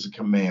keep his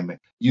commandment.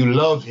 You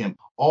love him.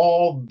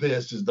 All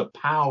this is the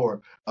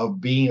power of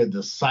being a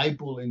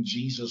disciple in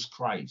Jesus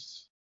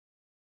Christ.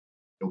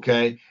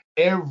 Okay?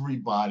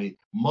 Everybody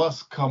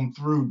must come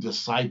through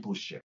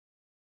discipleship.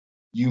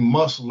 You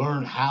must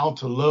learn how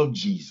to love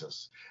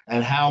Jesus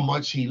and how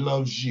much he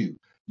loves you.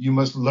 You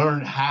must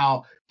learn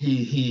how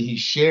he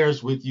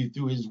shares with you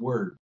through his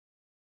word.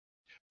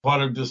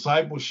 Part of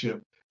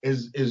discipleship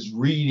is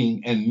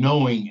reading and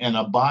knowing and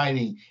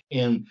abiding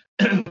in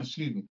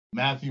excuse me,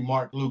 Matthew,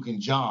 Mark, Luke, and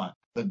John,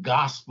 the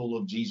gospel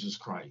of Jesus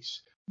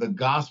Christ. The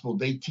gospel,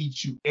 they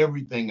teach you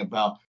everything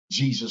about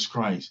Jesus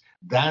Christ.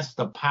 That's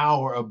the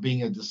power of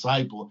being a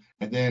disciple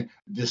and then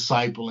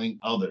discipling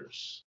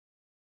others.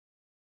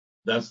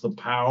 That's the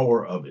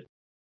power of it.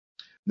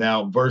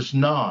 Now, verse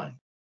 9,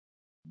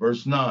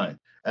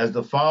 as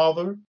the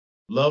Father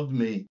loved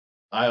me,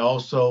 I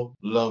also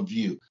love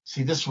you.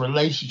 See, this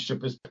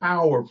relationship is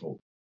powerful.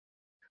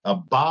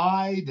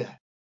 Abide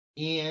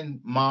in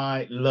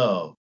my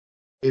love.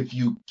 If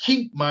you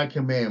keep my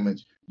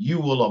commandments, you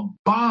will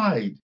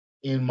abide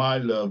in my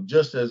love,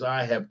 just as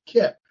I have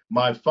kept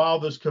my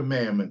Father's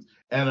commandments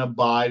and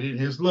abide in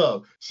his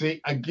love.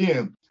 See,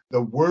 again,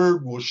 the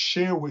word will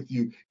share with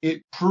you.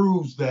 It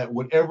proves that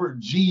whatever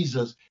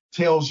Jesus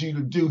tells you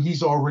to do,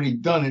 he's already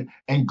done it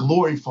and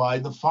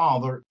glorified the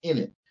Father in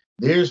it.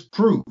 There's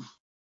proof.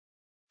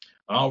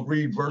 I'll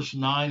read verse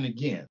 9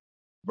 again.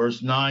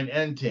 Verse 9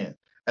 and 10.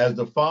 As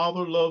the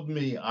Father loved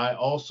me, I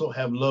also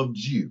have loved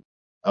you.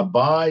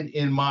 Abide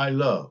in my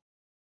love.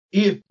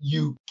 If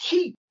you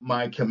keep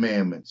my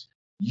commandments,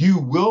 you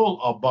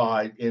will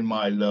abide in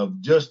my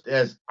love, just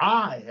as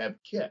I have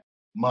kept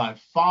my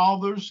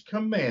Father's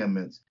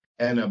commandments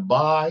and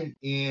abide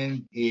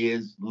in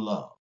his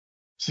love.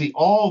 See,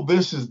 all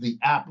this is the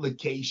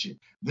application.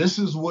 This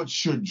is what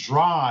should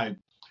drive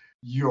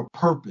your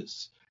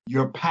purpose,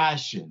 your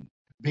passion,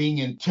 being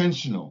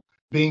intentional,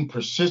 being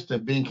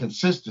persistent, being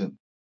consistent,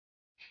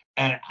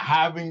 and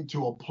having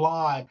to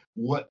apply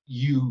what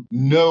you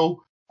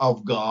know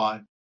of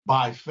God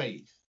by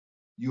faith.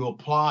 You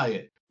apply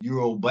it,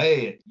 you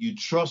obey it, you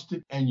trust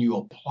it, and you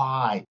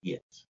apply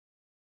it.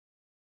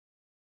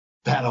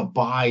 That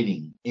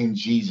abiding in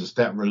Jesus,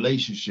 that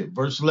relationship.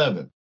 Verse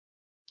 11,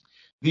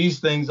 these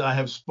things I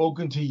have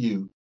spoken to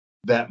you,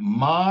 that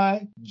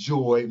my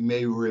joy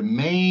may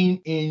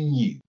remain in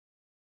you,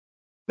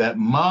 that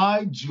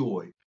my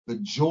joy, the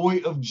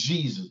joy of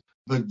Jesus,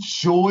 the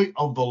joy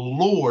of the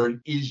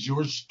Lord is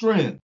your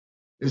strength.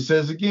 It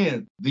says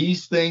again,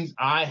 these things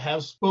I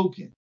have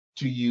spoken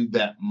to you,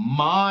 that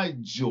my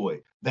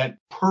joy, that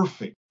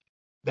perfect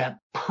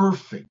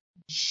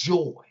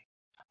joy,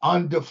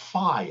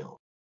 undefiled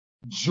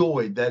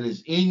joy that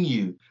is in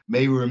you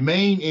may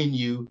remain in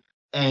you,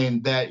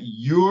 and that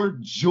your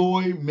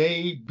joy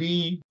may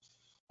be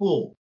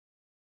full.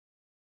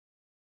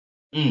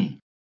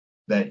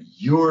 That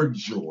your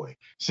joy.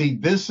 See,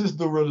 this is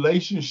the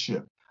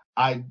relationship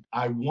I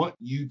want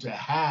you to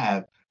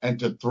have and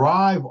to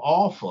thrive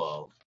off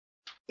of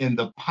in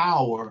the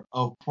power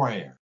of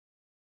prayer.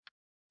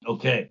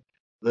 Okay,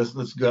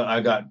 let's go.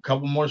 I got a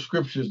couple more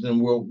scriptures,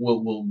 then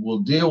we'll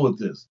deal with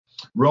this.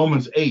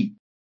 Romans 8,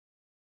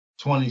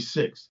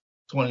 26,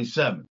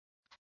 27.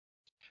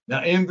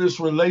 Now, in this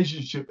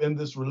relationship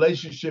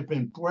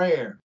in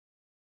prayer,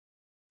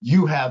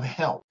 you have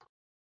help.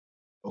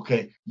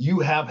 Okay, you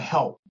have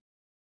help.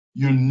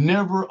 You're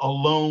never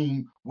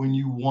alone when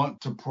you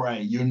want to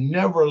pray. You're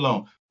never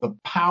alone. The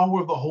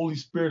power of the Holy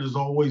Spirit is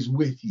always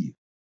with you.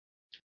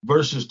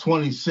 Verses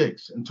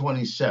 26 and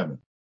 27.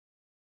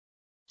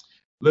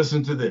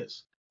 Listen to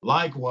this.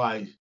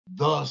 Likewise,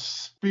 the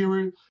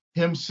Spirit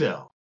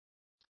himself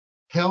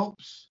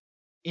helps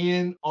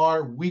in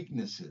our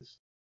weaknesses.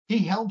 He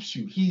helps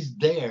you. He's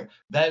there,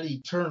 that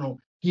eternal.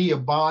 He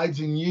abides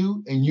in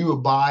you and you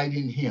abide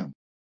in him.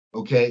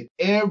 Okay,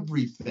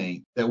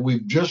 everything that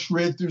we've just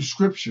read through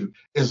scripture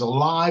is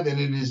alive and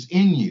it is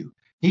in you.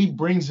 He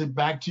brings it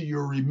back to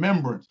your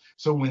remembrance.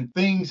 So when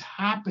things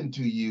happen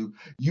to you,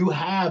 you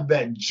have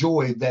that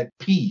joy, that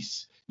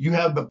peace. You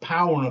have the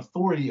power and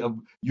authority of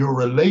your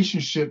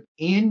relationship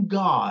in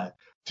God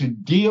to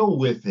deal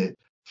with it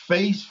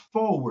face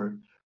forward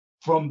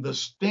from the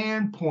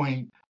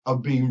standpoint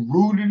of being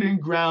rooted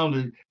and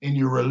grounded in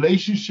your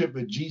relationship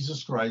with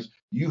Jesus Christ.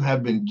 You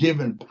have been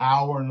given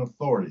power and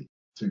authority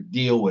to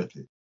deal with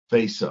it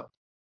face up.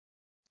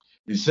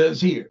 It says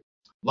here,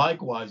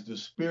 likewise, the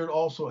Spirit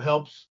also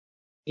helps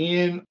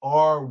in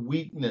our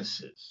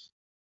weaknesses,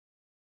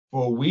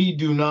 for we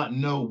do not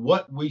know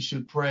what we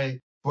should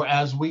pray for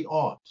as we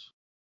ought.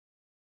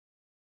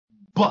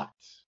 But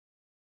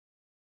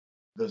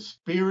the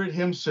Spirit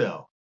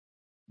himself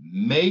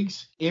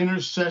makes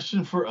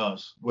intercession for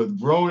us with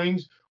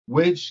groanings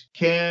which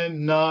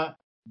cannot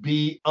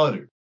be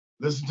uttered.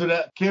 Listen to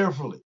that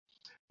carefully.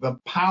 The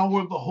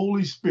power of the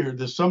Holy Spirit,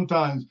 that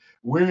sometimes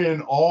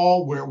we're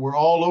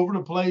all over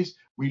the place.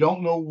 We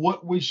don't know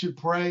what we should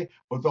pray,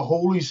 but the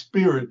Holy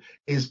Spirit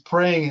is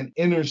praying and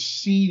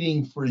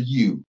interceding for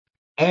you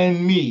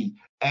and me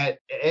at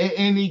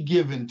any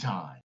given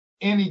time.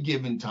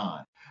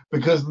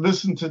 Because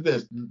listen to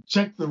this,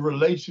 check the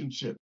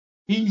relationship.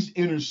 He's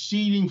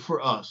interceding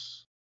for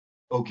us,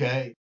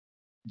 okay?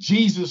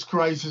 Jesus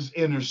Christ is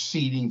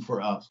interceding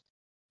for us.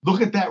 Look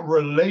at that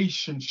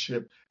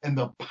relationship and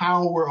the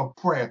power of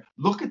prayer.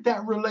 Look at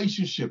that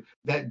relationship,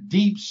 that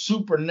deep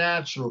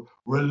supernatural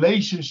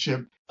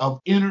relationship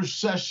of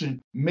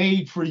intercession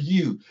made for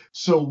you.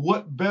 So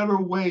what better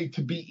way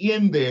to be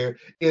in there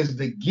is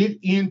to get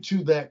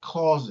into that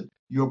closet,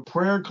 your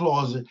prayer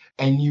closet,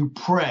 and you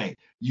pray.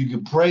 You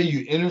can pray,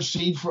 you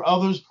intercede for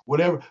others,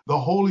 whatever. The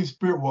Holy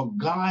Spirit will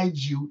guide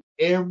you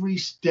every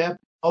step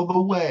of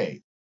the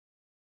way.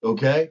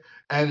 Okay?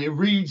 And it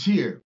reads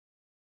here,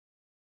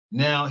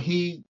 now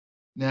he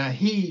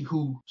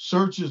who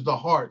searches the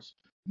hearts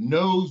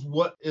knows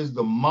what is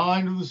the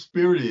mind of the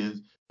Spirit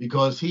is,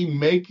 because he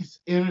makes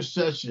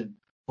intercession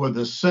for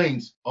the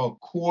saints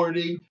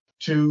according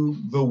to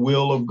the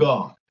will of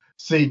God.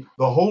 See,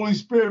 the Holy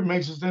Spirit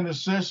makes his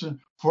intercession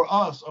for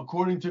us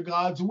according to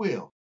God's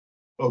will.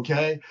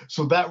 Okay?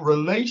 So that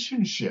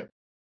relationship,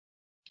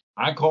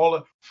 I call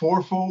it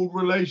fourfold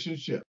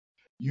relationship.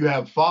 You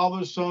have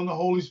Father, Son, the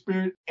Holy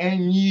Spirit,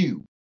 and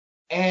you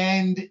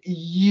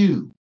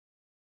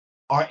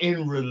are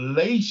in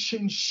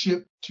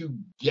relationship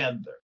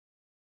together.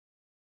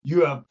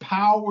 You have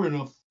power and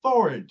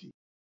authority,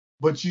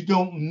 but you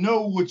don't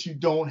know what you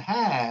don't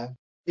have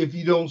if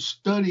you don't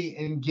study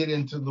and get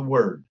into the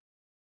Word.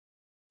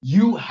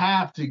 You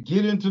have to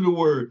get into the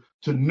Word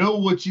to know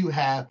what you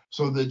have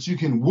so that you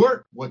can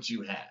work what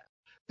you have.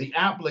 The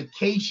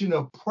application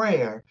of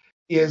prayer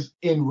is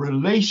in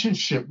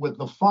relationship with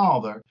the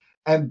Father,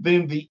 and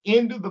then the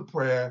end of the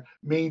prayer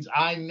means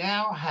I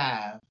now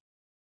have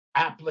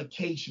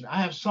application.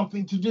 I have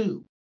something to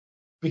do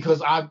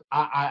because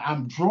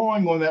I'm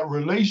drawing on that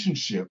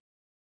relationship,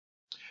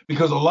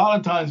 because a lot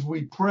of times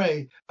we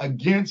pray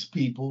against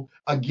people,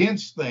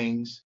 against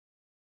things,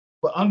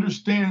 but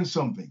understand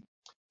something.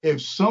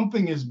 If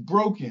something is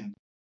broken,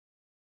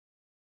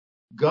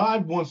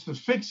 God wants to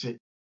fix it.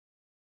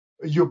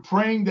 You're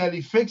praying that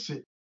he fix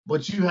it,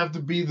 but you have to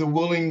be the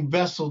willing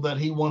vessel that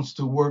he wants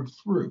to work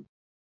through.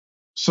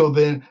 So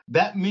then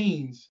that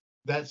means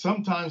that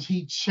sometimes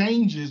he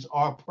changes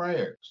our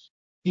prayers.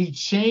 He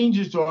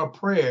changes our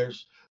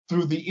prayers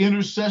through the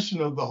intercession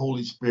of the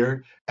Holy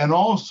Spirit, and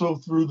also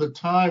through the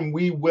time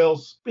we will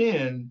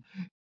spend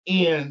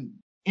in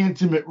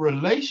intimate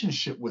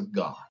relationship with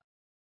God.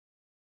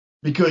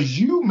 Because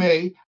you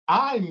may,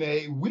 I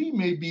may, we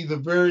may be the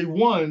very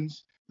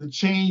ones, the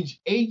change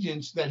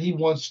agents that he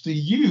wants to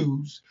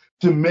use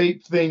to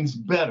make things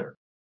better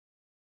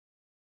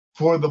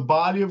for the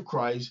body of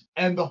Christ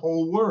and the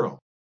whole world.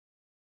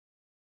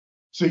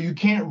 So you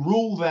can't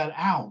rule that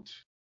out.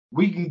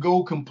 We can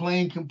go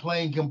complain,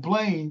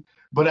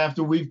 but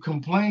after we've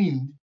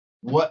complained,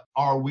 what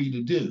are we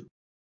to do?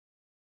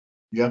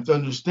 You have to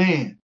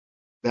understand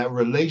that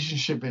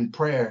relationship in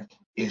prayer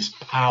is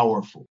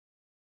powerful,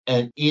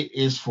 and it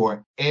is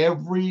for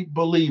every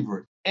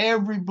believer.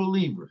 Every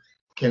believer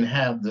can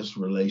have this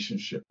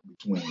relationship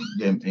between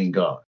them and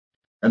God.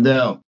 And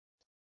then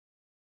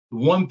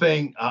one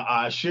thing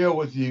I share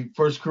with you,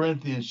 1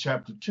 Corinthians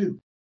chapter 2.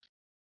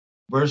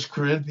 1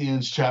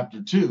 Corinthians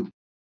chapter 2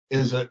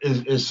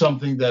 is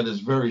something that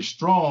is very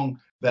strong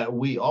that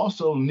we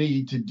also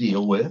need to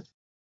deal with,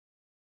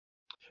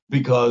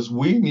 because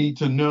we need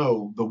to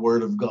know the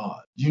Word of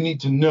God. You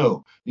need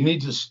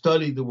to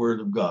study the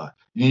Word of God.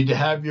 You need to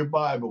have your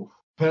Bible,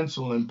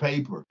 pencil and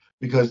paper,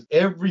 because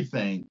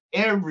everything,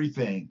 we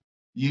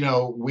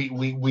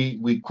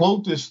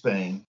quote this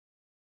thing,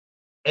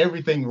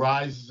 everything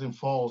rises and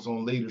falls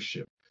on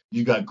leadership.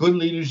 You got good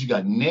leaders, you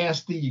got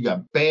nasty, you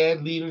got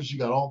bad leaders, you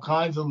got all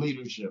kinds of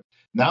leadership,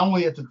 not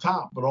only at the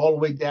top, but all the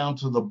way down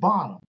to the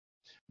bottom.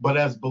 But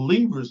as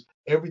believers,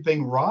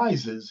 everything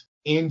rises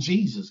in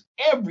Jesus.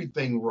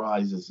 Everything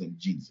rises in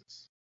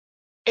Jesus.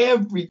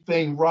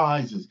 Everything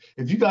rises.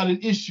 If you got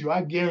an issue,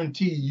 I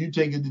guarantee you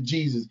take it to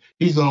Jesus.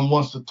 He's going to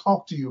want to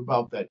talk to you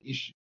about that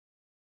issue.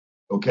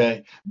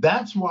 Okay?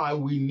 That's why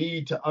we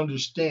need to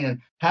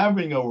understand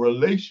having a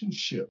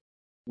relationship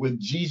with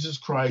Jesus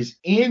Christ,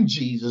 in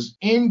Jesus,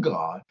 in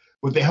God,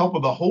 with the help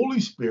of the Holy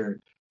Spirit,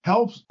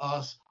 helps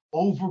us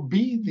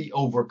be the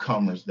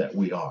overcomers that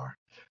we are.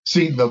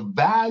 See, the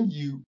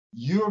value,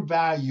 your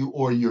value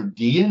or your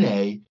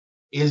DNA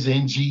is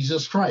in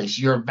Jesus Christ.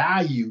 Your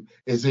value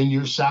is in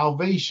your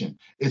salvation.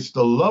 It's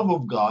the love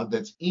of God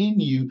that's in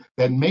you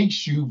that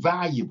makes you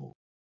valuable.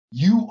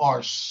 You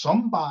are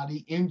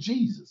somebody in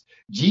Jesus.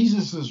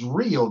 Jesus is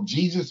real.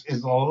 Jesus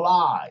is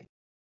alive.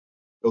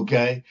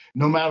 Okay?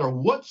 No matter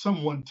what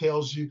someone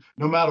tells you,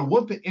 no matter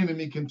what the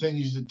enemy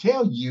continues to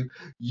tell you,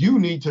 you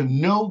need to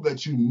know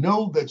that you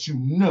know that you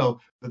know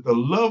that the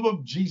love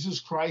of Jesus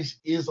Christ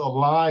is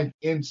alive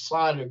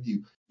inside of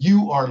you.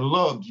 You are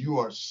loved. You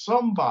are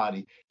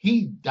somebody.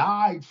 He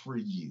died for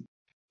you.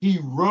 He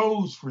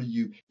rose for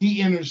you.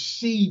 He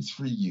intercedes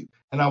for you.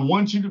 And I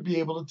want you to be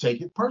able to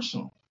take it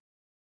personal.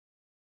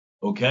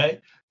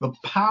 Okay? The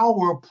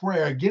power of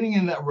prayer, getting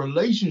in that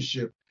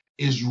relationship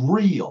is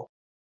real.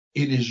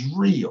 It is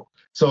real.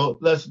 So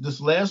this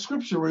last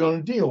scripture we're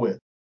going to deal with,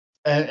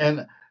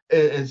 and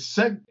it's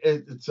 1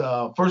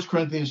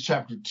 Corinthians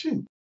chapter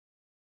 2.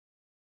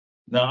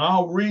 Now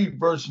I'll read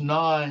verse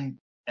 9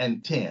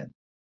 and 10,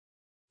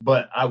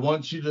 but I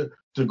want you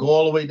to go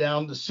all the way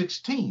down to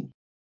 16.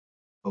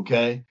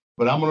 Okay?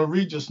 But I'm going to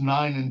read just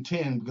 9 and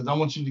 10 because I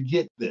want you to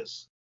get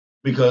this,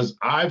 because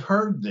I've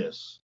heard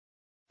this.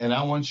 And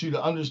I want you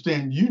to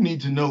understand, you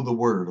need to know the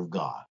word of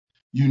God.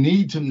 You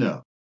need to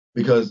know,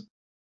 because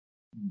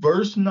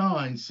verse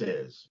 9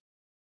 says,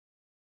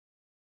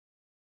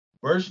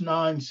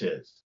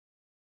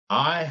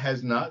 eye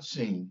has not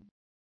seen,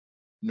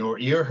 nor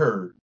ear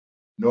heard,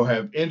 nor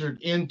have entered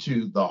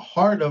into the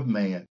heart of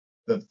man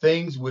the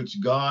things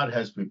which God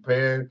has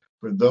prepared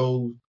for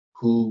those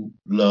who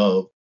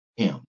love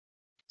him.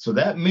 So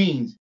that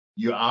means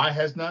your eye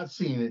has not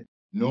seen it,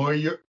 nor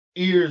your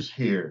ears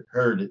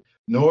heard it,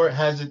 nor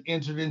has it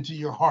entered into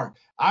your heart.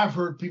 I've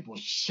heard people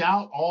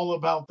shout all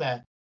about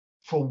that.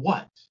 For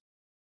what?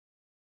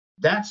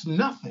 That's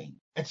nothing.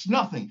 It's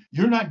nothing.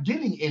 You're not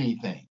getting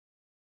anything.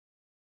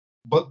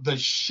 But the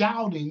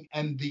shouting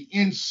and the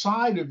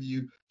inside of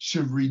you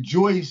should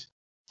rejoice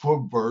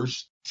for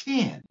verse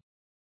 10.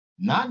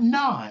 Not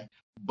 9,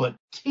 but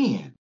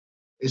 10.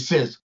 It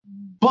says,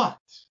 but.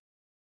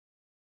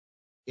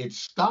 It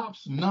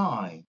stops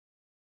 9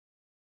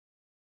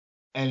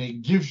 and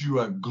it gives you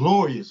a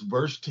glorious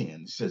verse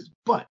 10. It says,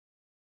 but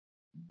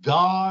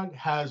God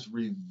has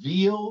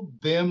revealed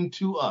them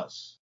to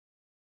us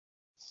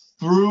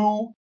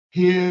through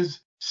his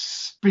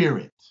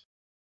Spirit.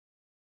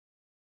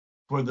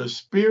 For the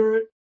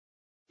Spirit,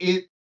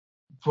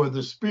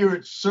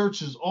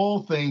 searches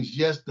all things,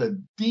 yes,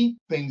 the deep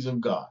things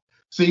of God.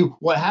 See,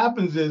 what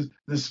happens is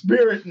the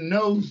Spirit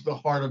knows the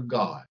heart of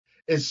God.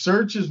 It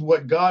searches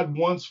what God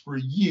wants for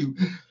you,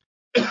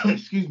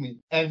 excuse me,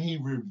 and he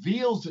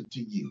reveals it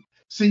to you.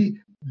 See,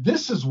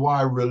 this is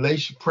why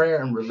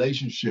prayer and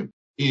relationship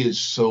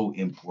is so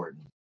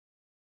important.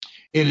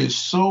 It is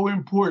so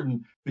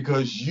important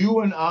because you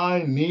and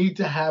I need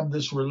to have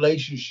this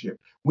relationship.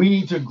 We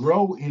need to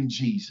grow in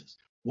Jesus.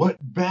 What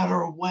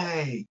better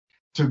way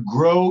to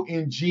grow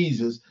in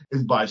Jesus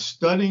is by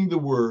studying the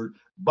word,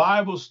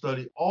 Bible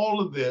study,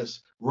 all of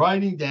this,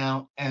 writing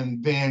down,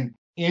 and then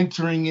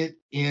entering it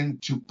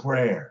into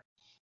prayer,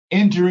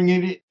 entering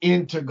it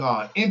into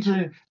God,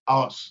 entering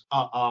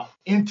a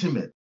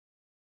intimate,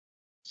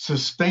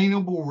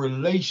 sustainable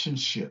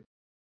relationship,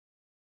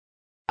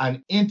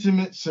 an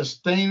intimate,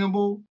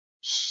 sustainable,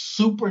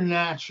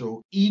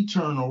 supernatural,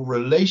 eternal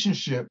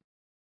relationship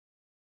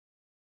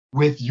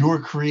with your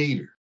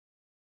Creator,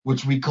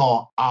 which we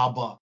call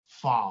Abba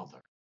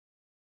Father.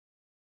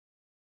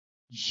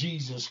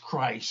 Jesus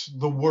Christ,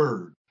 the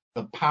Word,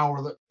 the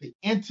power, the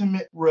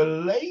intimate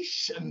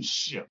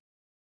relationship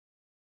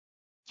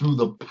through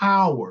the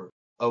power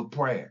of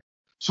prayer.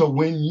 So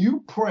when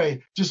you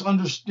pray, just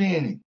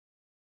understand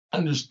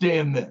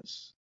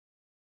this.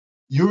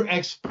 Your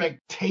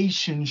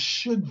expectation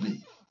should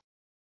be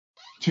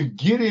to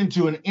get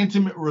into an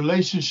intimate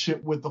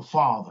relationship with the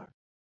Father.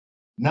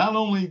 Not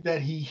only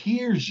that he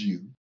hears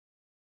you,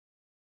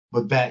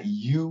 but that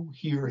you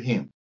hear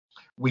him.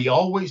 We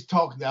always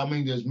talk,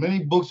 there's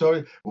many books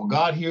already, well,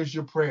 God hears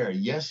your prayer.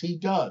 Yes, he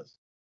does.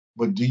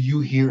 But do you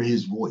hear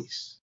his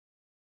voice?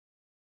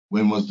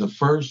 When was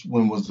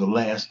the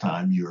last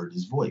time you heard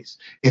his voice?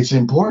 It's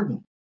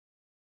important,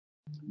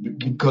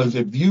 because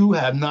if you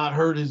have not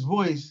heard his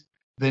voice,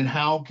 then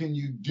how can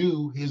you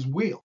do his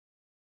will?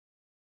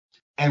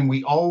 And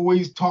we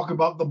always talk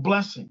about the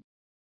blessing,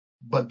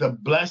 but the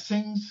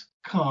blessings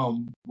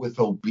come with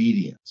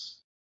obedience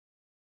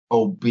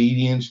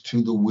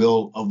to the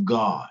will of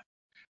God.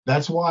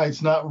 That's why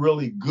it's not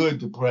really good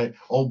to pray,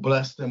 oh,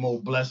 bless them, oh,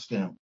 bless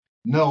them.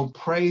 No,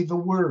 pray the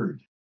word.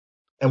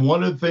 And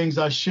one of the things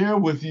I share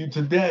with you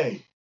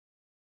today,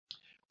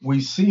 we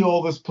see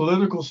all this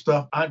political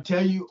stuff. I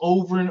tell you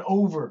over and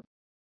over,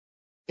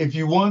 if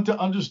you want to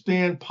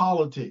understand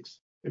politics,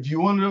 if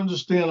you want to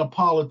understand a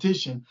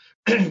politician,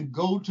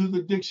 go to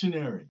the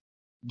dictionary,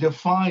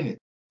 define it.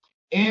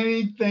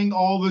 Anything,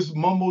 all this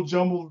mumble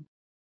jumble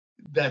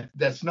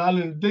that's not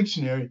in the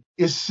dictionary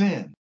is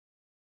sin.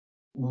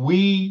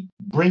 We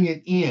bring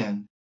it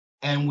in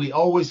and we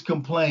always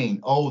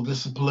complain, oh,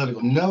 this is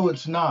political. No,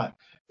 it's not.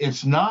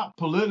 It's not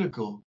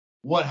political.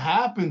 What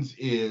happens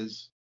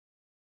is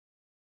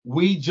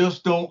we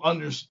just don't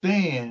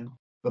understand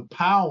the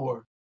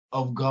power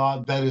of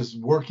God that is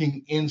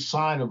working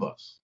inside of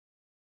us.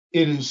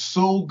 It is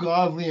so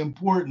godly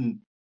important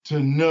to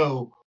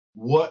know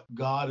what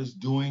God is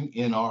doing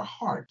in our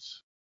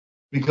hearts.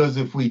 Because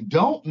if we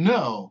don't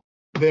know,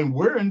 then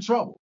we're in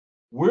trouble.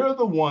 We're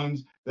the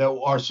ones that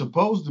are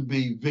supposed to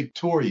be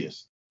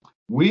victorious.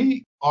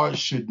 We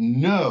should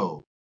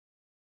know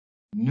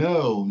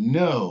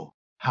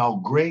how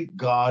great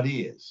God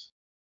is.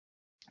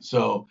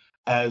 So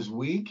as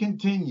we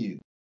continue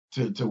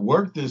to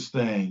work this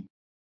thing,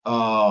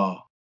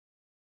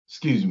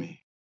 excuse me,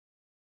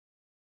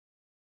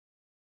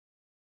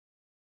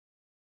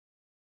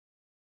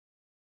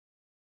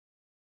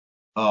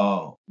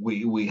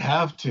 we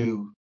have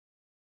to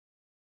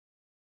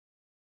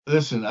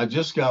listen. I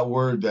just got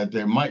word that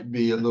there might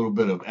be a little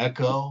bit of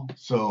echo,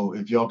 so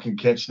if y'all can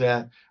catch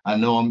that, I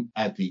know I'm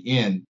at the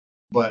end,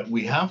 but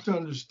we have to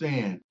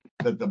understand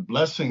that the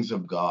blessings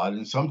of God,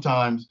 and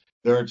sometimes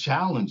there are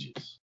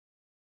challenges.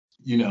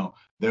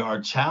 There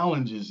are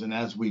challenges, and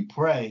as we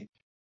pray,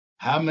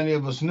 how many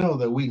of us know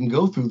that we can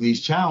go through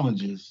these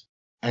challenges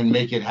and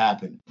make it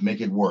happen,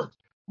 make it work,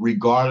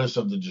 regardless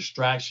of the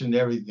distraction,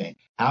 everything?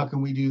 How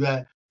can we do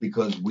that?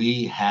 Because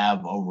we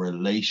have a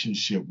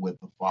relationship with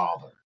the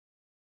Father.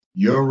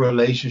 Your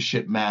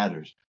relationship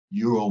matters.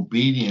 Your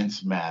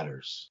obedience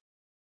matters.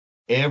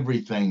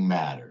 Everything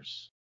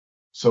matters.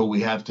 So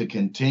we have to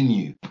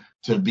continue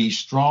to be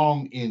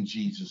strong in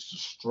Jesus,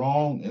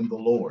 strong in the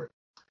Lord.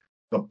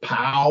 The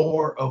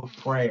power of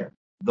prayer,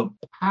 the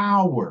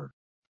power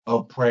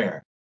of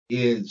prayer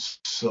is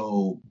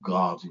so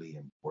godly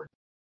important.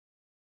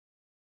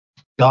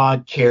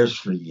 God cares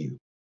for you.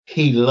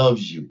 He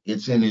loves you.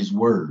 It's in his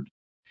word.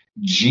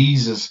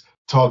 Jesus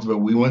talked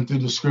about, we went through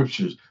the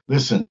scriptures.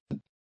 Listen,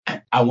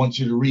 I want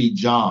you to read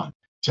John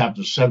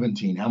chapter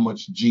 17, how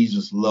much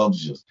Jesus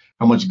loves us,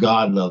 how much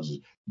God loves us.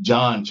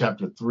 John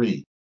chapter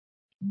 3,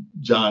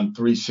 John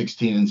 3,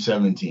 16 and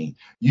 17.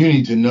 You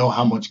need to know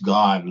how much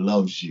God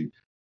loves you.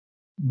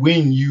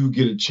 When you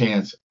get a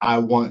chance, I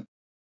want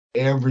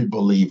every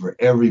believer,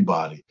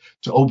 everybody,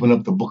 to open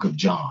up the book of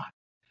John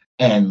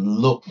and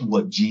look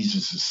what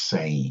Jesus is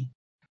saying.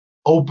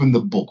 Open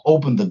the book,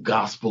 open the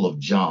Gospel of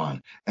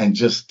John, and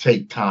just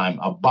take time.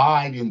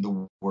 Abide in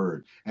the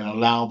word and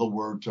allow the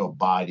word to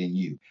abide in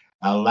you.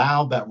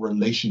 Allow that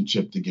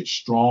relationship to get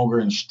stronger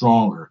and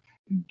stronger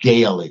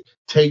daily.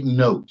 Take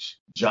notes,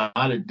 jot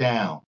it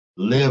down,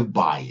 live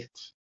by it.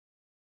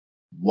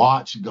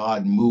 Watch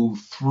God move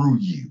through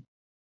you.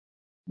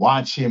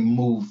 Watch him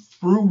move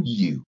through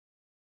you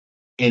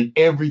in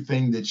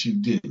everything that you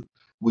do.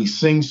 We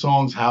sing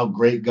songs how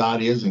great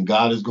God is, and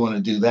God is going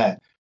to do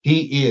that.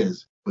 He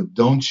is. But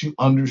don't you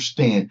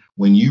understand,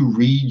 when you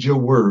read your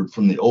word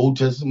from the Old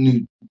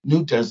Testament,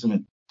 New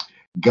Testament,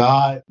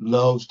 God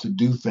loves to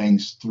do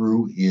things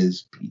through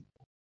his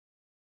people.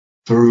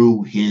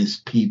 Through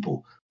his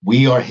people.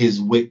 We are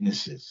his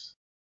witnesses.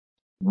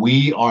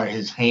 We are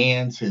his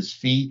hands, his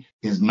feet,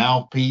 his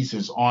mouthpiece,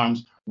 his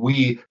arms.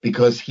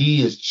 Because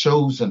he has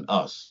chosen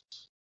us.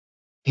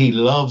 He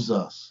loves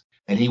us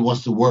and he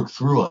wants to work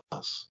through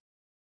us.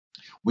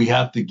 We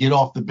have to get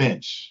off the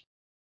bench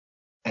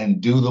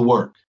and do the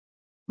work.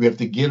 We have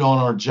to get on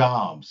our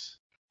jobs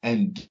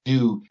and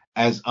do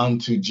as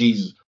unto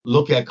Jesus.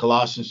 Look at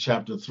Colossians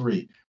chapter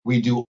 3.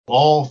 We do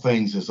all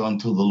things as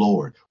unto the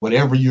Lord.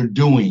 Whatever you're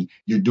doing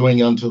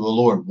unto the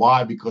Lord.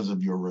 Why? Because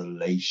of your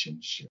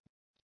relationship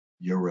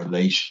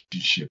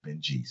in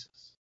Jesus.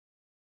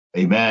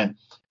 Amen.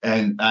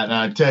 And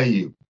I tell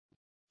you,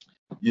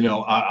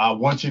 I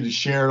want you to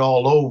share it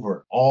all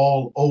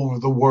over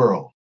the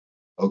world.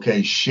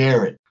 Okay,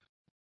 share it.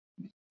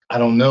 I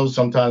don't know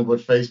sometimes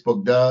what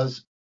Facebook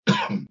does,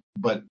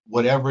 but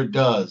whatever it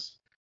does,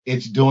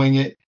 it's doing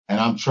it. And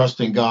I'm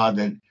trusting God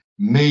that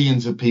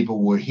millions of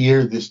people will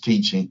hear this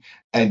teaching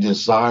and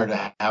desire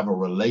to have a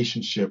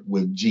relationship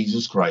with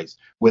Jesus Christ,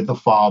 with the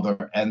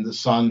Father and the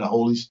Son, the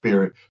Holy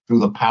Spirit, through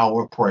the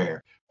power of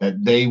prayer,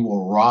 that they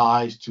will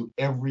rise to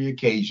every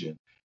occasion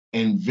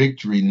in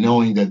victory,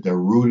 knowing that they're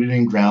rooted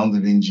and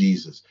grounded in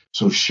Jesus.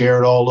 So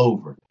share it all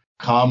over.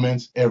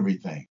 Comments,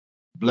 everything.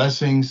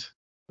 Blessings.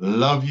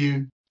 Love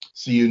you.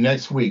 See you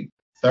next week,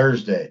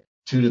 Thursday,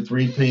 2 to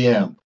 3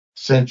 p.m.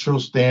 Central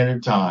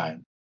Standard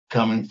Time,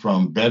 coming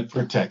from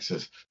Bedford,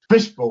 Texas.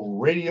 Fishbowl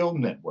Radio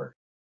Network.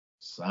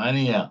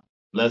 Signing out.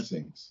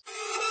 Blessings.